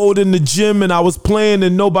elbowed in the gym and I was playing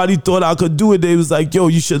and nobody thought I could do it. They was like,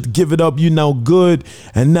 you should give it up. You now good.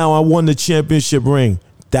 And now I won the championship ring.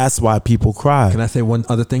 That's why people cry. Can I say one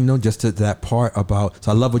other thing, though, just to that part about,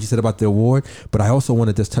 so I love what you said about the award, but I also want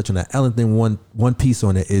to just touch on that Ellen thing. One piece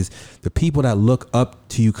on it is the people that look up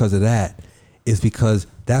to you because of that is because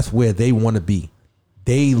that's where they want to be.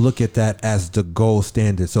 They look at that as the gold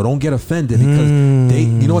standard. So don't get offended because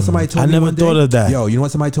you know what somebody told me one day? I never thought of that. You know what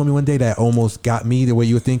somebody told me one day that almost got me the way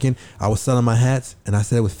you were thinking? I was selling my hats and I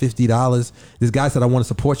said it was $50. This guy said, I want to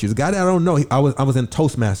support you. This guy that I don't know, I was in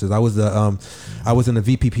Toastmasters. I was in the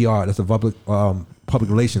VPPR. That's the public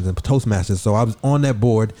relations and Toastmasters. So I was on that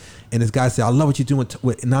board and this guy said, I love what you're doing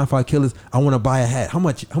with 9-5 Killers. I want to buy a hat. How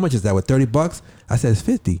much is that? With $30? I said, it's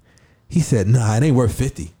 50. He said, nah, it ain't worth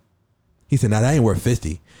 50. He said, nah, that ain't worth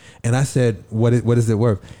 50. And I said, what is it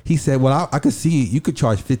worth? He said, well, I could see you could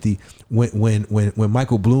charge 50 when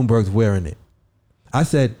Michael Bloomberg's wearing it. I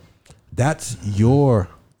said, that's your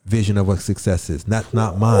vision of what success is, not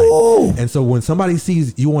mine. Oh. And so when somebody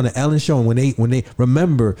sees you on the Ellen show and when they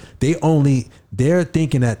remember, they're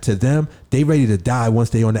thinking that to them, they ready to die once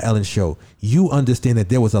they on the Ellen show. You understand that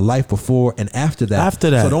there was a life before and after that.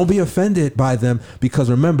 So don't be offended by them because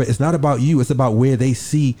remember, it's not about you. It's about where they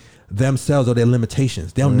see themselves or their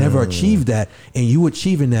limitations. They'll never achieve that, and you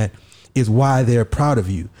achieving that is why they're proud of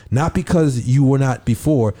you. Not because you were not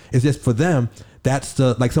before. It's just for them. That's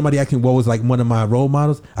like somebody asking what was like one of my role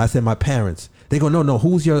models. I said my parents. They go, no,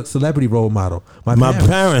 who's your celebrity role model? My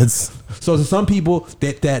parents. So to some people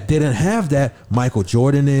that didn't have that, Michael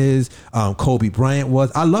Jordan is, Kobe Bryant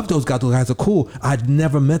was. I love those guys. Those guys are cool. I'd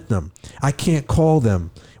never met them. I can't call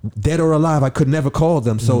them. Dead or alive, I could never call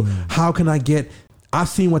them. So how can I get... I've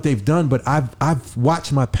seen what they've done, but I've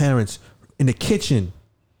watched my parents in the kitchen,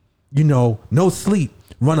 no sleep,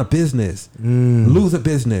 run a business, lose a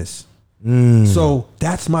business. So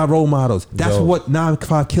that's my role models. That's what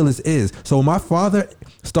 9-5 Killers is. So when my father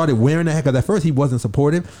started wearing that, because at first he wasn't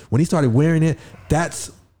supportive. When he started wearing it,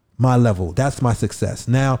 that's my level. That's my success.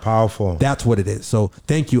 Now, powerful. That's what it is. So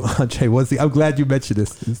thank you, Andre. I'm glad you mentioned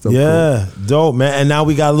this. It's so cool. Dope, man. And now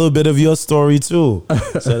we got a little bit of your story too.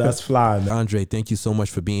 So that's fly, man. Andre, thank you so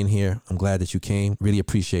much for being here. I'm glad that you came. Really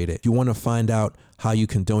appreciate it. If you want to find out how you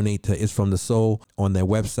can donate to It's From the Soul on their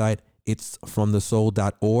website,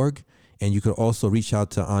 itsfromthesoul.org. And you could also reach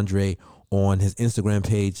out to Andre on his Instagram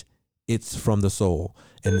page, It's From the Soul.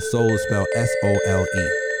 And the soul is spelled SOLE.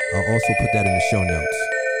 I'll also put that in the show notes.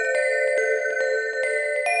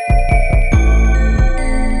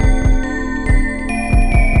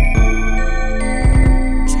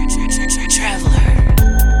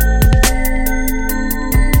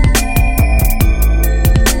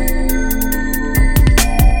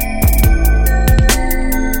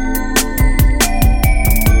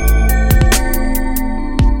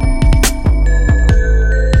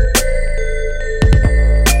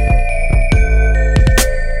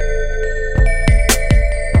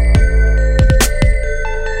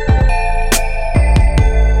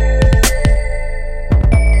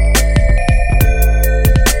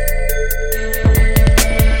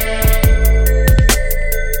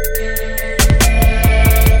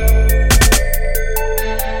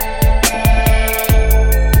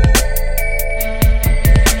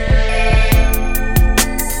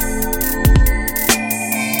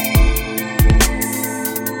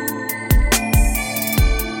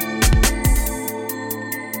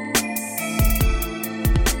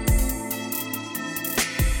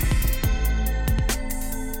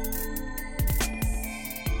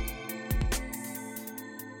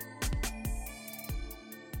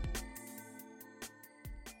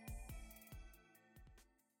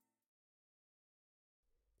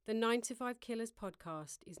 The 9 to 5 Killers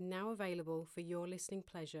podcast is now available for your listening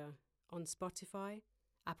pleasure on Spotify,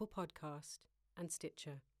 Apple Podcast, and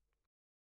Stitcher.